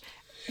rewatch?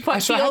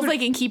 What feels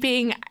like in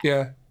keeping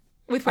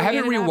with I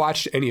haven't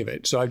rewatched any of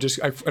it. So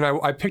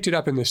I picked it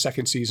up in the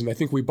second season. I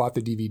think we bought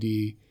the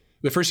DVD.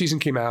 The first season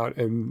came out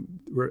and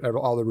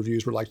all the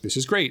reviews were like, this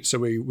is great. So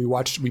we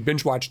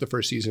binge watched the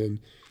first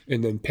season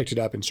and then picked it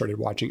up and started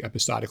watching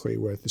episodically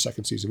with the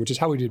second season, which is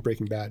how we did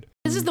Breaking Bad.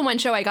 This is the one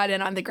show I got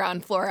in on the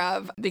ground floor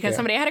of because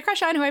somebody I had a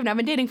crush on who I've now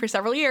been dating for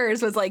several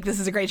years was like, this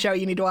is a great show.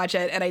 You need to watch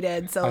it. And I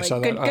did. So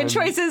like good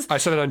choices. I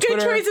saw that on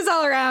Twitter. Good choices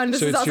all around.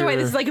 This is also why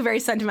this is like a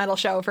very sentimental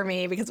show for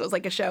me because it was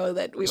like a show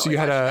that we So you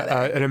had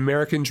an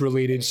Americans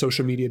related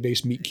social media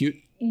based meet cute?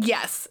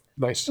 Yes.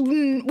 Nice.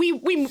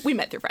 We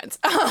met through friends,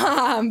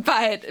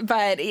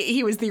 but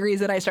he was the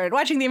reason I started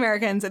watching The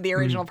Americans, and the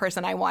original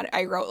person I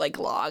wrote like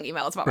long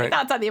emails about my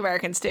thoughts on The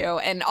Americans too,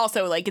 and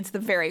also like it's the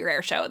very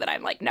rare show that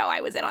I'm like, no,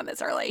 I was in on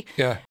this early.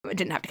 Yeah, I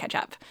didn't have to catch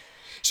up.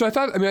 So I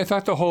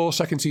thought the whole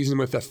second season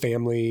with the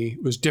family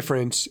was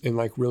different and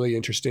like really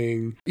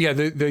interesting. Yeah,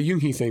 the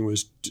Yoon-hee thing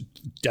was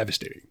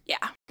devastating. Yeah.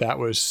 That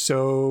was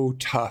so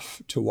tough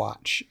to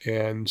watch,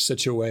 and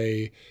such a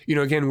way,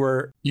 again,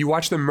 where you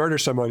watch them murder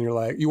someone,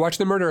 you watch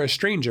them murder a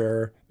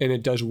stranger and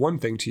it does one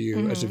thing to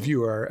you as a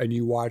viewer, and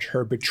you watch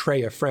her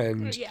betray a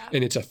friend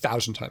and it's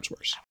 1,000 times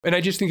worse. And I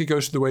just think it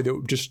goes to the way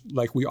that just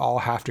like we all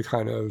have to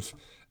kind of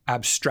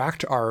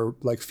abstract our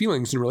like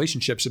feelings and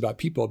relationships about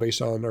people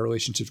based on our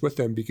relationships with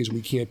them, because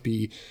we can't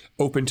be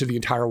open to the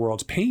entire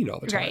world's pain all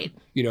the time. Right.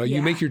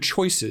 You make your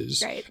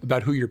choices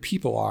about who your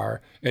people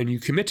are and you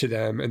commit to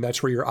them, and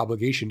that's where your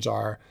obligations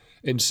are.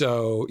 And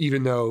so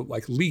even though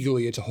like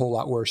legally it's a whole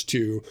lot worse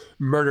to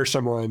murder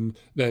someone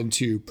than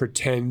to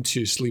pretend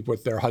to sleep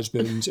with their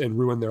husbands and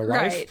ruin their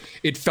life,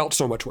 it felt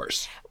so much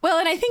worse. Well,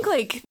 and I think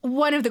like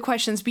one of the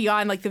questions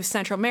beyond like the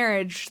central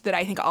marriage that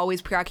I think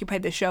always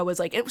preoccupied the show was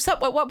like, at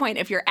what point,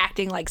 if you're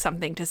acting like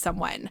something to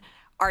someone,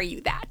 are you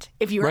that?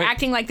 If you were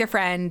acting like their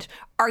friend,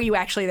 are you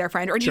actually their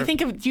friend? Or do you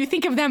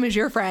think of them as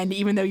your friend,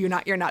 even though you're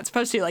not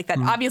supposed to? Like that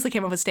obviously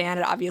came up with Stan.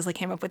 It obviously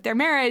came up with their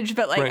marriage.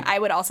 But like I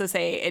would also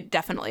say it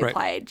definitely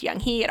applied to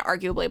Young-hee. It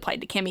arguably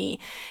applied to Kimmy.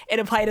 It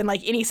applied in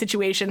like any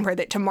situation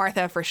to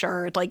Martha for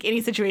sure. Like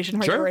any situation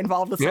where you were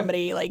involved with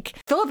somebody. Like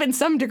Philip, in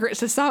some degree,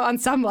 on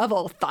some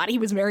level, thought he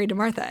was married to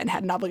Martha and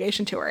had an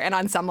obligation to her, and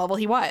on some level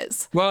he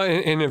was. Well,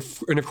 and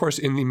of course,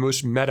 in the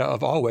most meta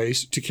of all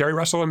ways, to Kerry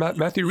Russell and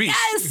Matthew Rhys,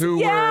 who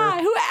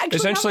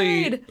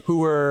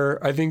were,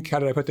 I think, how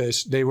did I put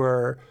this? They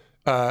were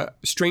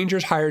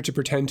strangers hired to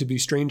pretend to be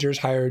strangers,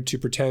 hired to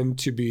pretend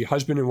to be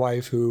husband and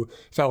wife who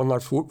fell in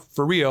love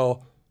for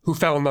real,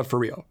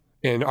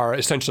 and are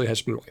essentially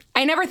husband and wife.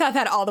 I never thought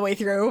that all the way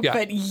through,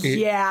 but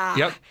yeah.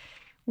 Yep.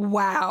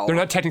 Wow. They're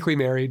not technically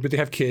married, but they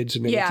have kids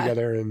and they live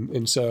together.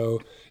 And so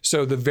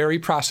the very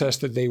process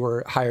that they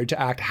were hired to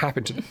act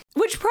happened to them.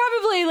 Which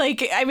probably,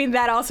 like, I mean,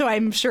 that also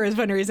I'm sure is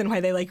one reason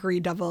why they like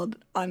redoubled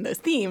on those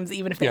themes,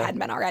 even if they hadn't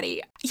been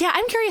already. Yeah,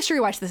 I'm curious to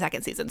rewatch the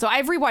second season. So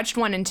I've rewatched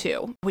 1 and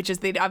 2, which is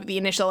the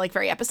initial like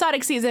very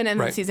episodic season, and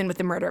the season with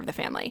the murder of the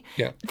family.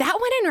 Yeah. That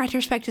one in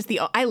retrospect is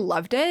I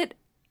loved it.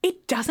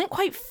 It doesn't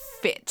quite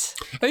fit.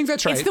 I think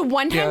that's right. It's the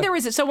one time there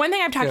was... So one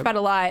thing I've talked about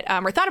a lot,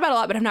 or thought about a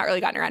lot, but have not really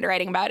gotten around to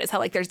writing about, is how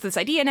like there's this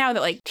idea now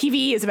that like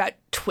TV is about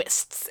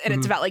twists, and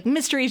it's about like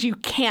mysteries you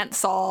can't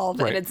solve,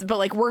 and but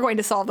like we're going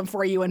to solve them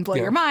for you and blow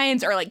your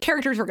minds, or like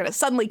characters we're going to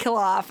suddenly kill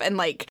off, and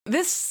like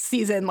this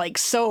season like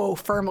so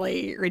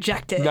firmly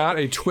rejected not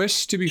a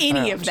twist to be found.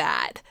 Any of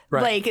that.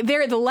 Right. Like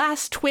the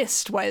last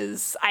twist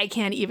was, I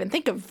can't even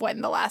think of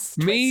when the last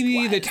twist Maybe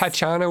was. the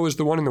Tatiana was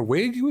the one in the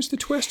wig who was the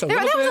twist. That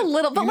was a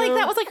little, but like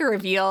that was like a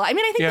reveal. I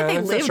mean, I think that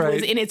they lived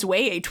was in its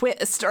way a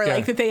twist, or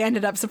like that they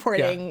ended up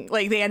supporting,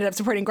 like they ended up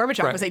supporting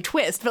Gorbachev was a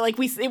twist. But like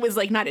it was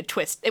like not a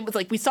twist. It was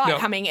like we saw it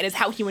coming, and it's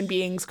how human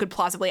beings could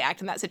plausibly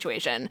act in that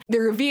situation. The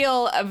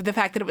reveal of the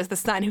fact that it was the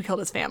son who killed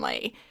his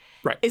family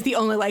is the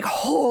only like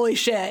holy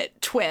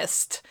shit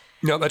twist.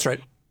 No, that's right.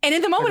 And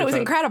in the moment, it was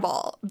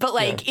incredible. But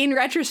like in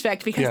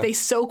retrospect, because they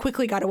so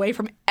quickly got away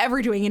from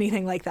ever doing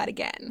anything like that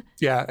again.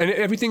 Yeah. And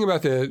everything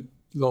about the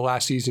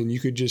last season,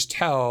 you could just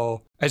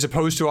tell, as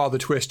opposed to all the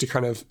twists to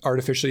kind of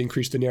artificially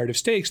increase the narrative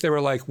stakes, they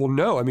were like, well,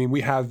 no, I mean,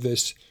 we have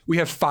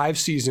 5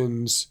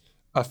 seasons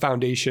of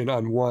foundation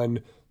on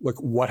one. Like,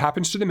 what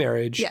happens to the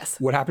marriage? Yes.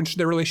 What happens to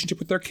their relationship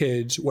with their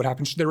kids? What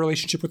happens to their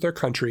relationship with their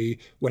country?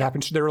 What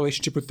happens to their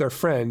relationship with their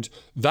friend?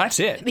 That's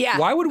it. Yeah.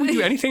 Why would we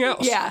do anything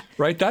else? Yeah.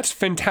 Right? That's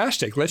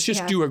fantastic. Let's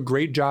just do a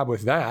great job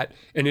with that,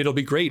 and it'll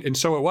be great. And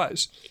so it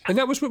was. And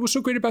that was what was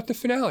so great about the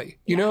finale.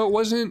 You know,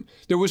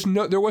 there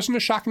wasn't a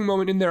shocking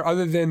moment in there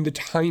other than the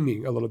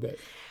timing a little bit.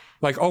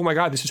 Like, oh my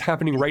God, this is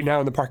happening right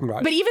now in the parking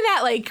lot. But even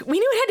that, like, we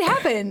knew it had to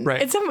happen.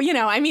 Right. It's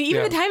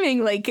even the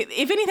timing, like,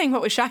 if anything,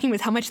 what was shocking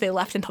was how much they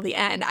left until the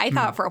end. I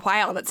thought for a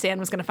while that Stan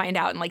was going to find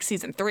out in, like,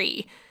 season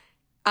 3.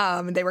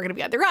 They were going to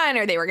be on the run,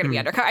 or they were going to be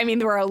undercover. I mean,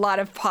 there were a lot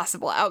of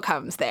possible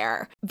outcomes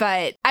there.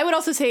 But I would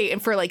also say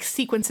for, like,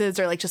 sequences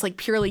or, like, just, like,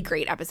 purely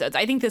great episodes,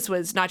 I think this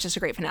was not just a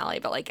great finale,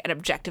 but, like, an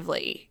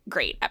objectively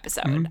great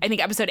episode. I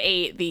think episode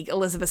 8, the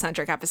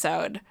Elizabeth-centric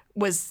episode,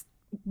 was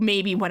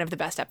maybe one of the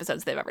best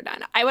episodes they've ever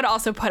done. I would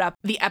also put up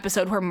the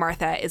episode where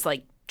Martha is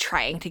like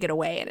trying to get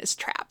away and is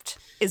trapped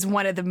is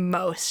one of the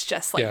most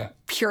just like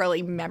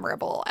purely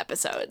memorable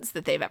episodes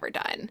that they've ever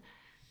done.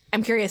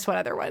 I'm curious what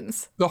other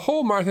ones. The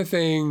whole Martha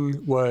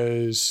thing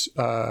was,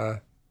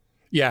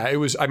 it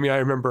was, I mean, I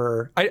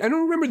remember, I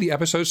don't remember the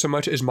episode so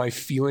much as my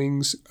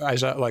feelings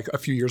as like a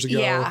few years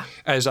ago,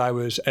 as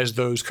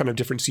those kind of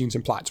different scenes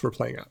and plots were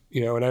playing out,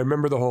 you know, and I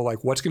remember the whole,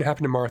 like, what's going to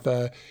happen to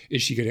Martha?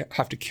 Is she going to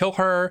have to kill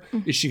her?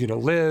 Is she going to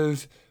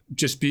live?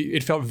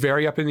 It felt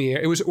very up in the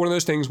air. It was one of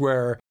those things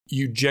where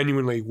you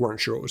genuinely weren't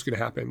sure what was going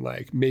to happen.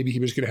 Like maybe he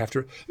was going to have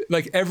to,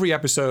 like every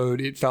episode,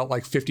 it felt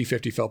like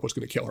 50-50 Philip was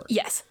going to kill her.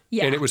 Yes.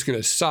 Yeah. And it was going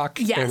to suck.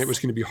 Yes. And it was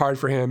going to be hard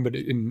for him, but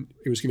it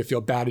was going to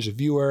feel bad as a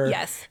viewer.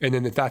 Yes. And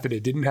then the fact that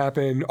it didn't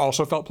happen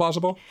also felt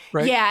plausible,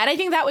 right? Yeah. And I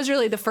think that was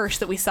really the first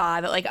that we saw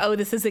that like, oh,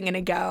 this isn't going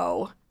to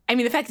go. I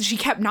mean, the fact that she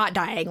kept not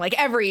dying, like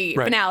every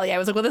finale, I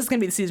was like, well, this is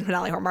going to be the season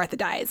finale where Martha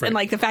dies. Right. And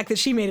like the fact that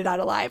she made it out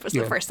alive was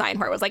the first sign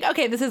where it was like,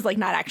 okay, this is like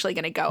not actually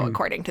going to go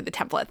according to the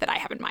template that I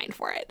have in mind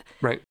for it.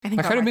 Right. I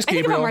kind of miss Gabriel.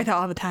 I think about Martha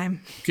all the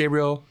time.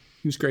 Gabriel,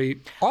 he was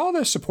great. All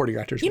the supporting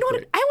actors were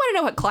great. What? I want to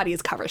know what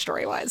Claudia's cover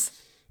story was.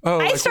 Oh,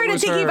 I started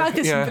thinking about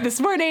this this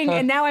morning,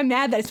 and now I'm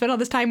mad that I spent all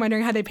this time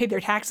wondering how they paid their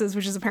taxes,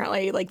 which is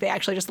apparently like they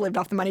actually just lived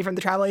off the money from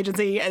the travel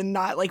agency and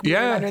not like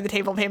under the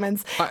table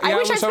payments. I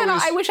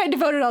wish I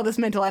devoted all this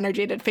mental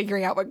energy to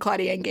figuring out what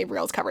Claudia and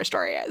Gabriel's cover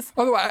story is.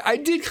 Although I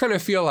did kind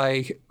of feel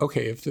like,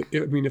 okay, if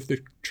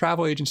the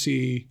travel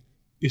agency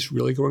is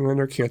really going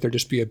under, can't there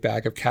just be a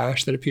bag of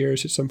cash that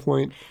appears at some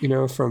point,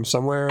 from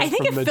somewhere? I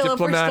think from if the Philip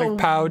diplomatic were still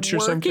pouch or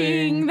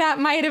something, that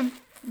might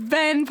have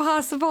been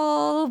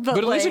possible, but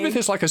Elizabeth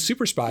is like a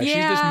super spy.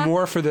 Yeah, she's just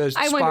more for the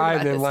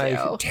spy than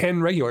like too.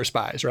 10 regular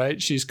spies,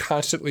 right? She's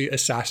constantly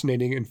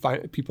assassinating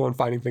and people and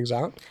finding things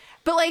out.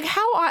 But like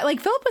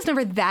Philip was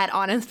never that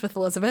honest with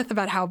Elizabeth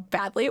about how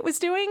badly it was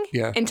doing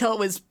until it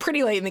was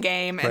pretty late in the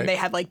game and they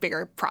had like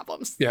bigger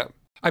problems. Yeah.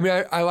 I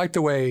mean, I like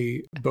the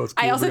way both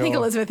Gabriel, I also think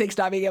Elizabeth thinks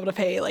not being able to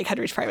pay like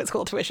Henry's private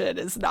school tuition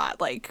is not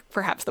like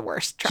perhaps the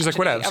worst tragedy she's like,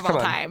 whatever, of all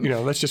time.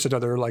 That's just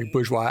another like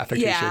bourgeois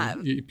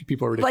affectation. Yeah.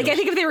 People are ridiculous. Like I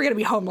think if they were going to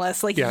be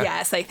homeless,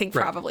 yes, I think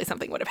probably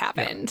something would have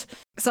happened. Yeah.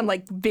 Some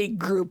like big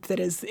group that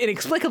is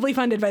inexplicably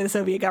funded by the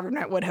Soviet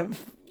government would have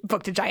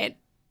booked a giant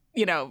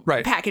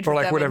package or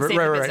like them whatever,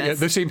 right. Yeah,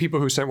 the same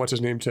people who sent what's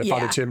his name to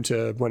Father Tim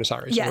to Buenos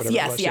Aires. Yes,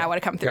 would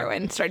have come through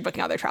and started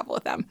booking all their travel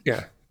with them.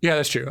 Yeah,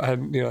 that's true. I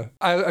mean,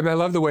 I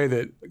love the way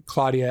that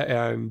Claudia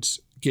and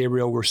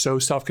Gabriel were so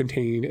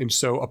self-contained and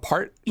so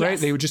apart, right?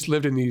 They just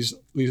lived in these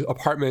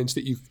apartments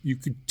that you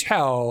could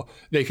tell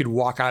they could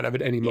walk out of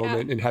at any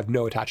moment and have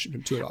no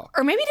attachment to it all.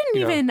 Or maybe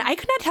didn't even. I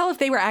could not tell if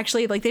they were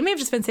actually like they may have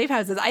just been safe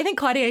houses. I think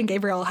Claudia and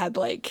Gabriel had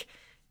like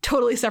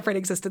totally separate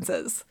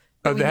existences.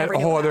 They had a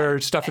whole other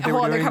stuff that they were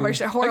doing. They could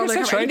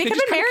have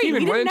been married.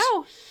 We didn't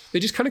know. They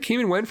just kind of came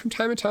and went from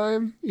time to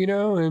time, and...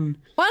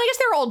 Well, I guess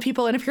they're old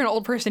people, and if you're an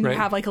old person, you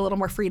have like a little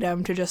more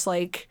freedom to just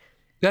like...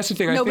 That's the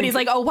thing. Nobody's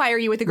like, oh, why are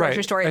you at the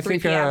grocery store at 3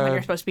 p.m. when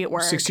you're supposed to be at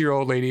work?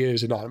 60-year-old lady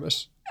is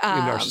anonymous in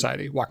our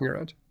society, walking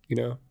around,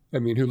 I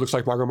mean, who looks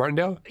like Margot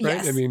Martindale, right?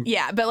 Yes. I mean,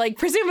 yeah, but like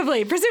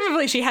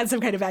presumably she had some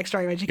kind of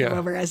backstory when she came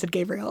over, as did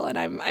Gabriel, and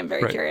I'm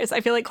very curious.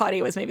 I feel like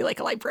Claudia was maybe like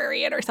a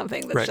librarian or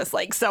something that's just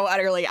like so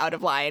utterly out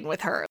of line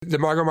with her. The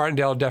Margot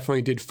Martindale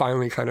definitely did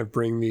finally kind of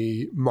bring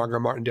the Margot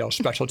Martindale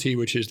specialty,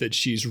 which is that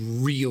she's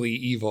really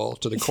evil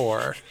to the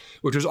core,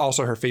 which was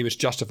also her famous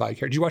Justified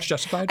character. Did you watch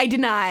Justified? I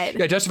did not.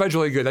 Yeah, Justified's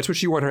really good. That's what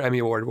she won her Emmy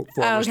Award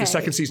for. It was the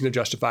second season of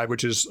Justified,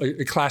 which is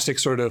a classic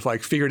sort of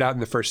like figured out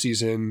in the first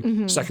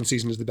season, second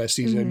season is the best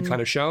season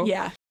kind of show.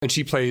 Yeah. And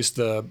she plays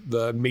the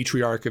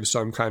matriarch of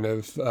some kind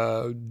of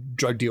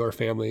drug dealer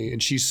family,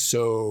 and she's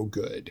so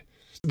good.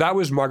 That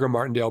was Margot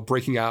Martindale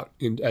breaking out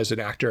as an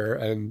actor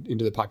and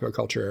into the popular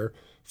culture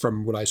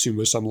from what I assume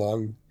was some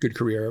long, good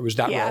career. It was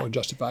that role in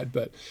Justified.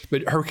 But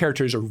her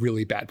character is a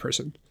really bad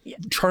person. Yeah.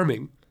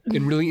 Charming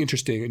and really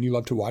interesting, and you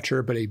love to watch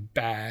her, but a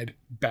bad,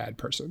 bad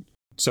person.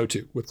 So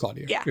too with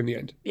Claudia in the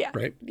end. Yeah.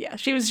 Right? Yeah.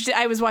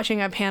 I was watching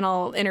a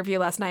panel interview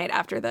last night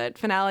after the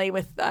finale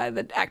with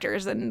the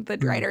actors and the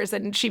writers,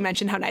 and she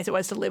mentioned how nice it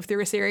was to live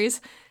through a series.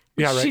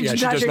 Yeah, right.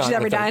 She's not sure she's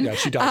ever done. Yeah,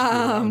 she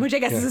does. Which I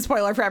guess is a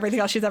spoiler for everything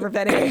else she's ever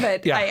been in,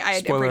 but I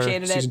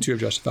appreciated it. Season 2 of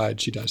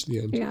Justified, she does in the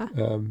end.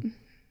 Yeah.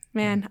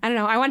 Man, I don't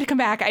know. I want to come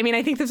back. I mean,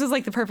 I think this was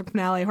like the perfect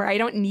finale where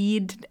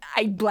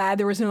I'm glad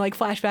there was no like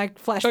flash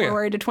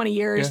forward to 20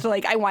 years to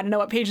like, I want to know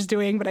what Paige is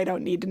doing, but I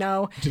don't need to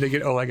know. Did they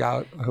get Oleg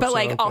out? But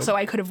like, also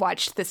I could have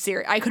watched this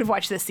series. I could have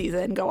watched this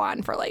season go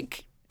on for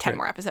like 10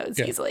 more episodes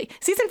easily.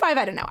 Season 5,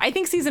 I don't know. I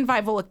think season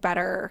 5 will look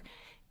better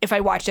if I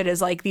watched it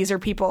as like, these are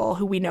people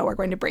who we know are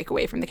going to break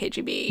away from the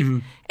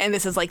KGB. And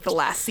this is like the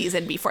last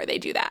season before they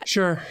do that.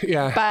 Sure.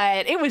 Yeah.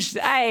 But it was,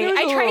 I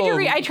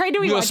tried to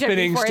rewatch it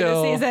before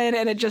the season,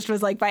 and it just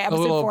was like by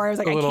episode 4, I was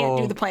like, I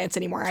can't do the plants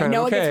anymore. I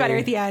know it gets better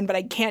at the end, but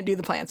I can't do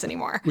the plants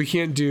anymore.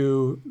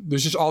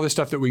 There's just all this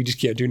stuff that we just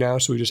can't do now.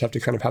 So we just have to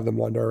kind of have them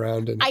wander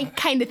around. And I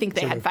kind of think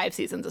they had 5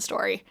 seasons of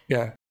story.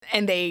 Yeah.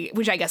 And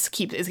which I guess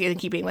is in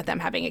keeping with them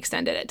having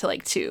extended it to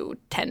like 2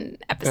 10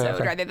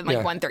 episode rather than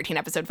like 1 13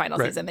 episode final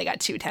season. They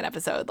got 2 10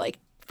 episode like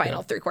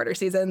final 3/4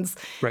 seasons.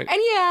 Right.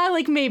 And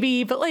like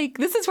maybe, but like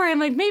this is where I'm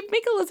like,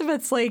 make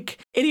Elizabeth's like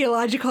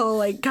ideological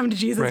like come to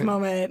Jesus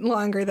moment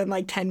longer than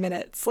like 10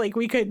 minutes. Like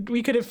we could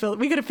have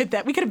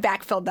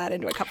backfilled that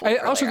into a couple of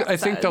I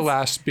think the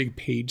last big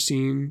Paige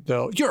scene,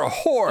 you're a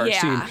whore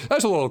scene, that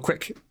was a little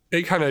quick.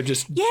 They kind of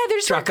just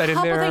there's a couple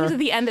things at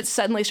the end that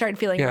suddenly started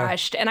feeling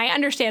rushed, and I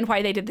understand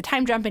why they did the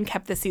time jump and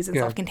kept this season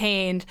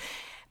self-contained.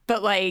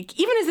 But like,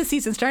 even as the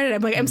season started,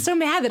 I'm like, I'm so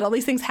mad that all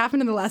these things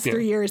happened in the last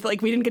 3 years that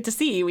like we didn't get to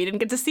see. We didn't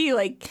get to see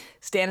like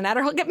Stan and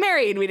Adderholt get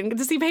married. We didn't get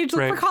to see Paige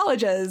look for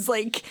colleges.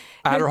 Like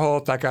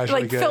Adderholt, that guy's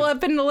really like good.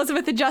 Philip and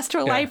Elizabeth adjust to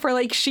a life where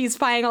like she's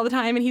spying all the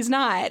time and he's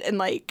not. And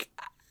like,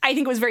 I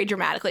think it was very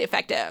dramatically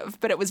effective,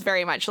 but it was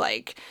very much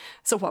like,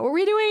 so what were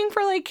we doing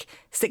for like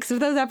 6 of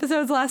those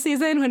episodes last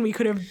season when we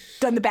could have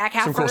done the back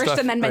half Some cool first stuff,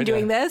 and then been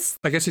doing this?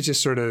 I guess it's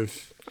just sort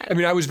of, I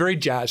mean, I was very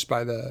jazzed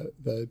by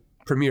the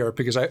premiere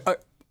because I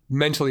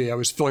mentally I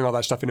was filling all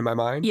that stuff into my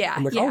mind. Yeah.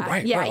 I'm like, yeah. oh,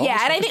 right. Yeah. Right,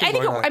 yeah. And I think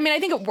it Cool. worked.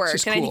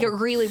 And I think it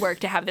really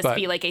worked to have this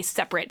be like a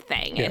separate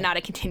thing and not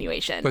a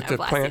continuation but of the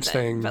last plants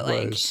season. thing But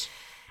like, was...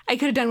 I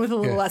could have done with a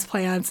little less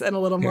plants and a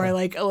little more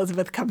like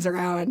Elizabeth comes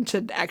around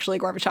to actually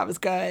Gorbachev is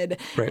good.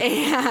 Right.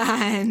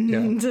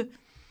 And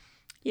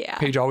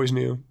Paige always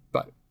knew,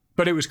 but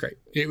it was great.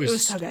 It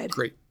was so good.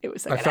 Great. It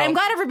was so good. I'm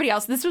glad everybody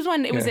else, this was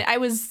one, I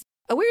was,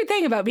 a weird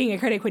thing about being a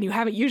critic when you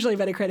haven't usually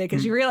been a critic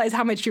is you realize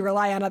how much you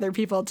rely on other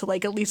people to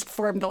like at least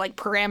form the like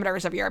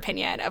parameters of your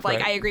opinion of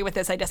like, I agree with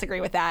this, I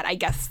disagree with that. I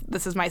guess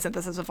this is my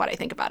synthesis of what I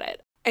think about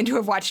it. And to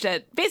have watched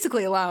it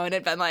basically alone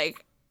and been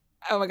like,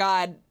 oh my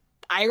God,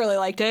 I really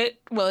liked it.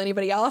 Will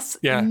anybody else?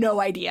 Yeah. No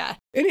idea.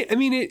 And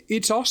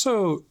it's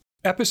also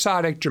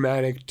episodic,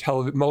 dramatic,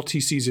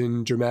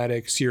 multi-season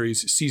dramatic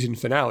series season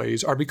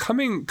finales are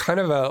becoming kind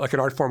of like an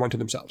art form unto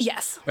themselves.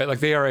 Yes. Right? Like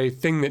they are a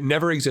thing that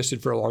never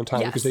existed for a long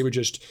time because they would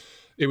just...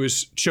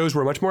 shows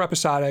were much more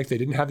episodic. They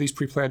didn't have these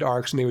pre-planned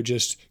arcs and they would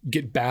just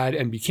get bad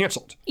and be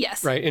canceled.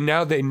 Yes. Right. And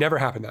now they never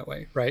happen that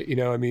way. Right. You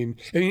know, I mean,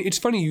 it's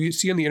funny. You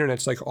see on the internet,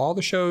 it's like all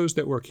the shows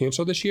that were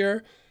canceled this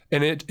year.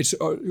 And it's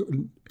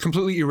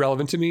completely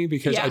irrelevant to me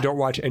because I don't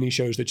watch any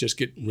shows that just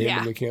get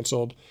randomly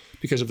canceled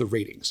because of the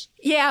ratings.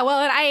 Yeah,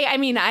 well, and I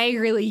mean, I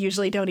really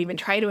usually don't even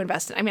try to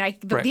invest in. I mean,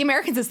 The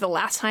Americans is the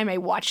last time I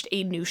watched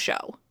a new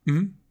show.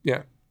 Mm-hmm.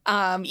 Yeah.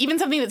 Even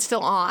something that's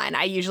still on,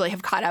 I usually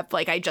have caught up.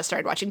 Like I just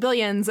started watching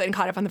Billions and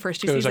caught up on the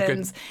first 2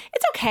 seasons.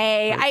 It's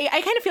okay. Right.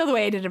 I kind of feel the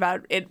way I did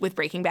about it with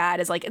Breaking Bad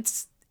is like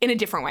it's in a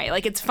different way.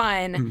 Like it's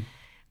fun. Mm.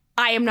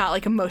 I am not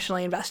like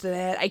emotionally invested in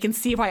it. I can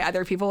see why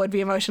other people would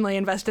be emotionally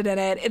invested in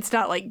it. It's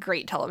not like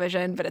great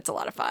television, but it's a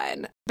lot of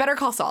fun. Better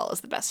Call Saul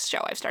is the best show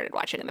I've started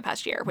watching in the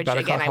past year, which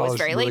again I was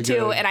very late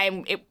to,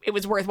 and it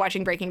was worth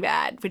watching Breaking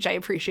Bad, which I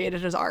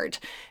appreciated as art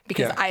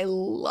because I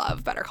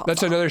love Better Call Saul.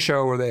 That's another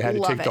show where they had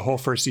to take the whole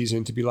first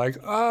season to be like,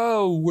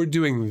 oh, we're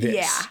doing this.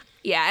 Yeah.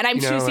 Yeah, and I'm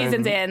 2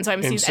 seasons in, so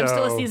I'm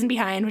still a season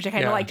behind, which I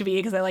kind of like to be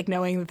because I like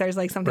knowing that there's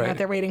like something out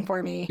there waiting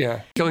for me.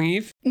 Yeah. Killing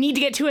Eve? Need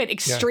to get to it.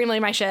 Extremely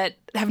my shit.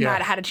 Have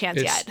not had a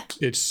chance yet.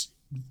 It's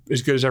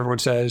as good as everyone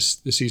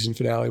says. The season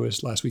finale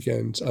was last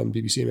weekend on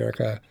BBC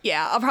America.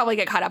 Yeah, I'll probably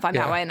get caught up on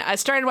that one. I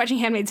started watching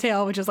Handmaid's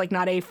Tale, which is like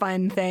not a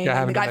fun thing.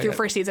 Yeah, I got through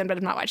first season, but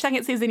I've not watched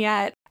second season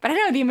yet. But I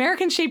don't know, the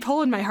American-shaped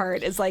hole in my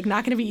heart is like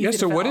not going to be easy to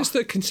so fill. what is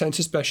the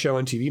consensus best show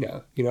on TV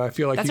now? You know, I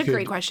feel like that's a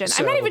great question.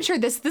 I'm not even sure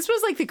this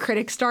was like the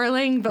critics'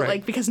 darling, but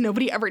like because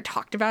nobody ever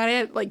talked about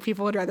it, like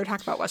people would rather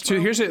talk about Westworld. So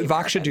here's it.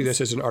 Vox should do this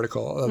as an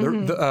article.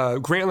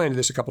 Grantland did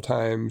this a couple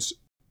times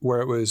where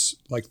it was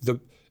like it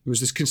was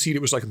this conceit.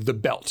 It was like the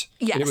belt.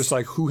 Yes. And it was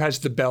like who has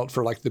the belt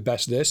for like the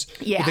best this.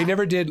 Yeah. But they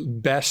never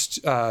did best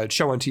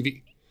show on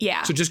TV.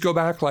 Yeah. So just go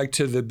back like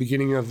to the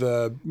beginning of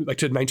to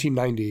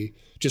 1990.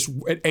 Just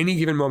at any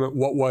given moment,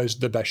 what was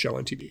the best show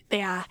on TV?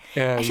 Yeah.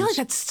 And I feel like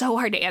that's so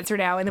hard to answer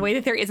now in the way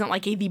that there isn't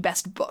like the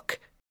best book.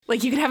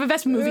 Like you could have a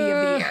best movie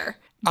of the year.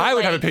 I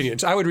would have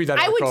opinions. I would read that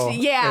article. I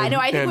think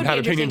it would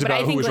be interesting. But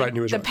I think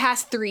like the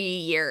past 3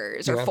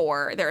 years or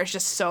 4, there is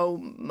just so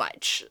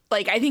much.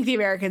 Like I think The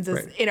Americans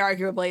is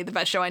inarguably the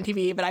best show on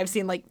TV, but I've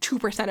seen like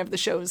 2% of the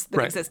shows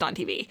that exist on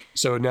TV.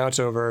 So now it's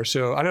over.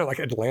 So I don't know, like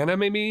Atlanta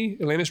maybe?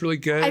 Atlanta's really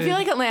good. I feel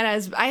like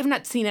I have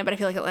not seen it, but I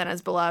feel like Atlanta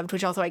is beloved,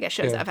 which also I guess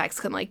shows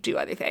FX can like do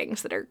other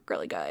things that are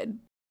really good.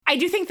 I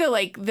do think that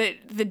like the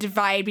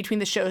divide between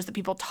the shows that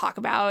people talk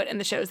about and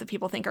the shows that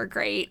people think are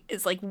great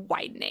is like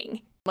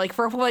widening. Like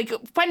for like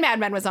when Mad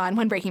Men was on,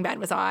 when Breaking Bad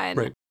was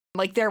on,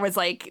 like there was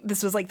like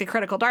this was like the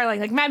critical darling.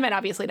 Like Mad Men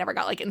obviously never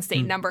got like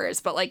insane numbers,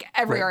 but like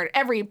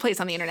every place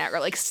on the internet wrote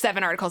like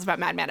 7 articles about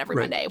Mad Men every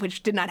Monday,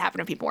 which did not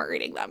happen if people weren't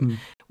reading them.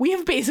 We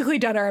have basically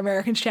done our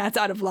American chats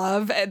out of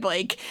love and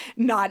like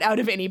not out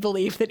of any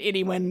belief that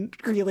anyone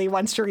really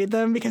wants to read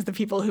them because the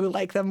people who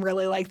like them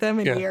really like them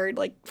and we are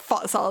like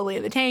solidly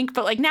in the tank.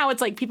 But like now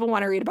it's like people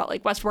want to read about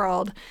like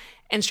Westworld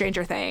and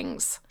Stranger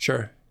Things.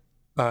 Sure.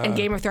 And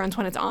Game of Thrones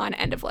when it's on,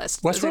 end of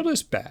list. Westworld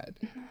is bad.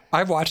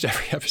 I've watched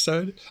every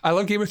episode. I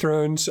love Game of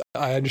Thrones.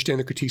 I understand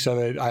the critiques of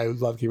it. I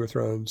love Game of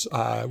Thrones.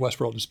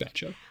 Westworld is a bad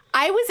show.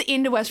 I was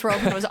into Westworld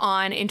when it was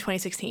on in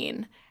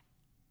 2016.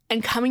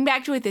 And coming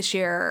back to it this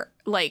year,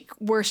 like,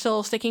 we're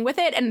still sticking with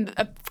it. And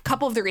a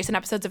couple of the recent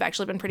episodes have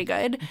actually been pretty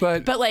good.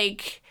 But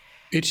like...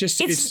 It's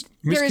misconceived.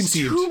 There's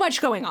too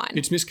much going on.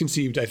 It's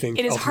misconceived, I think.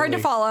 It is hard to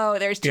follow.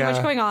 There's too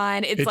much going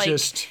on.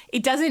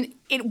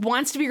 It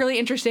wants to be really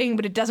interesting,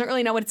 but it doesn't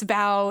really know what it's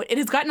about. It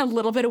has gotten a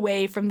little bit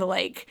away from the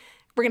like,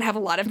 we're going to have a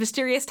lot of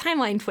mysterious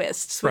timeline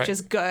twists, which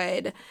is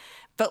good.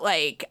 But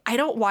like, I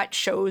don't watch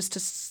shows to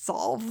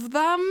solve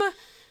them.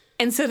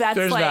 And so that's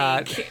there's like,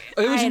 that.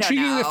 It was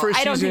intriguing the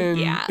first season,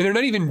 and they're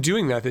not even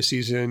doing that this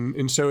season.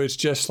 And so it's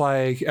just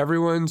like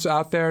everyone's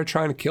out there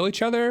trying to kill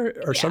each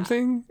other or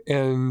something.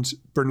 And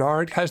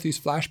Bernard has these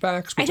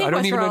flashbacks, which I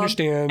don't even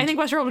understand. I think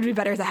Westworld would be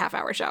better as a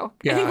half-hour show.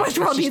 Yeah, I think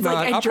Westworld needs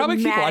like a I'll probably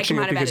keep watching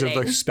it because editing.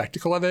 of the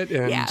spectacle of it,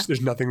 and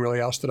there's nothing really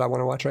else that I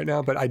want to watch right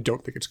now. But I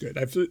don't think it's good.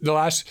 The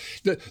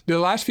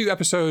last few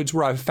episodes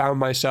where I've found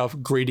myself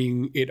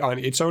grading it on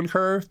its own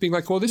curve, being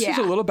like, well, this is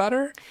a little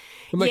better.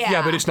 I'm like,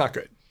 yeah, but it's not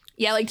good.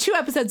 Yeah, like 2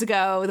 episodes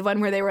ago, the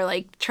one where they were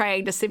like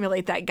trying to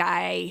simulate that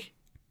guy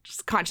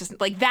consciousness,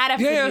 like that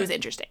episode was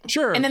interesting.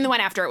 Sure. And then the one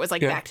after it was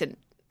like back to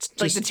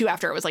like the 2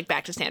 after it was like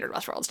back to standard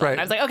Westworld stuff. Right. And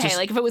I was like, okay,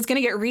 like if it was going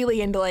to get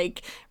really into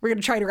like we're going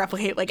to try to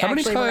replicate like how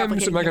many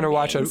times am I going to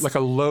watch a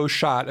low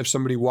shot of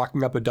somebody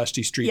walking up a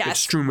dusty street that's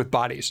strewn with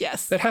bodies?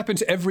 Yes. That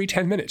happens every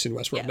 10 minutes in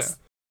Westworld now.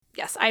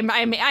 Yes, I'm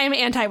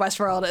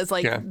anti-Westworld as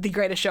like the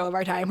greatest show of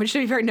our time, which to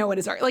be fair, no one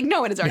is arguing.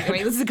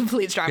 This is a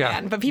complete straw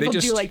man, but people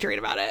do like to read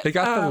about it. They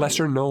got the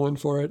lesser Nolan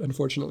for it,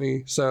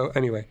 unfortunately. So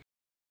anyway.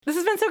 This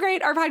has been so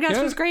great. Our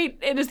podcast was great.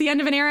 It is the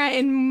end of an era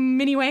in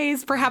many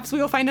ways. Perhaps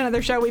we will find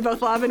another show we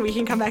both love and we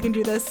can come back and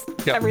do this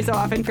every so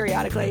often,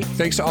 periodically.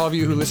 Thanks to all of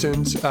you who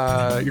listened.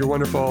 You're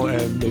wonderful,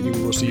 and maybe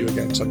we will see you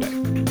again someday.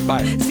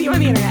 Bye. See you on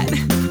the internet.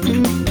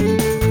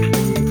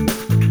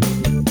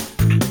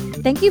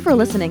 Thank you for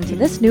listening to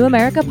this New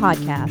America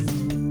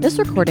podcast. This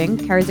recording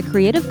carries a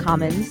Creative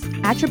Commons,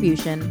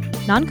 Attribution,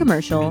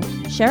 Non-Commercial,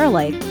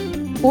 Share-alike,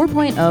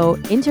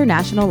 4.0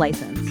 international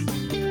license.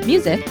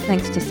 Music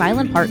thanks to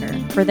Silent Partner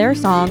for their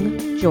song,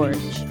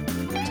 George.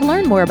 To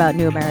learn more about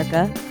New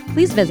America,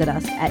 please visit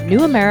us at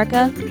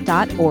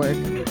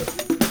newamerica.org.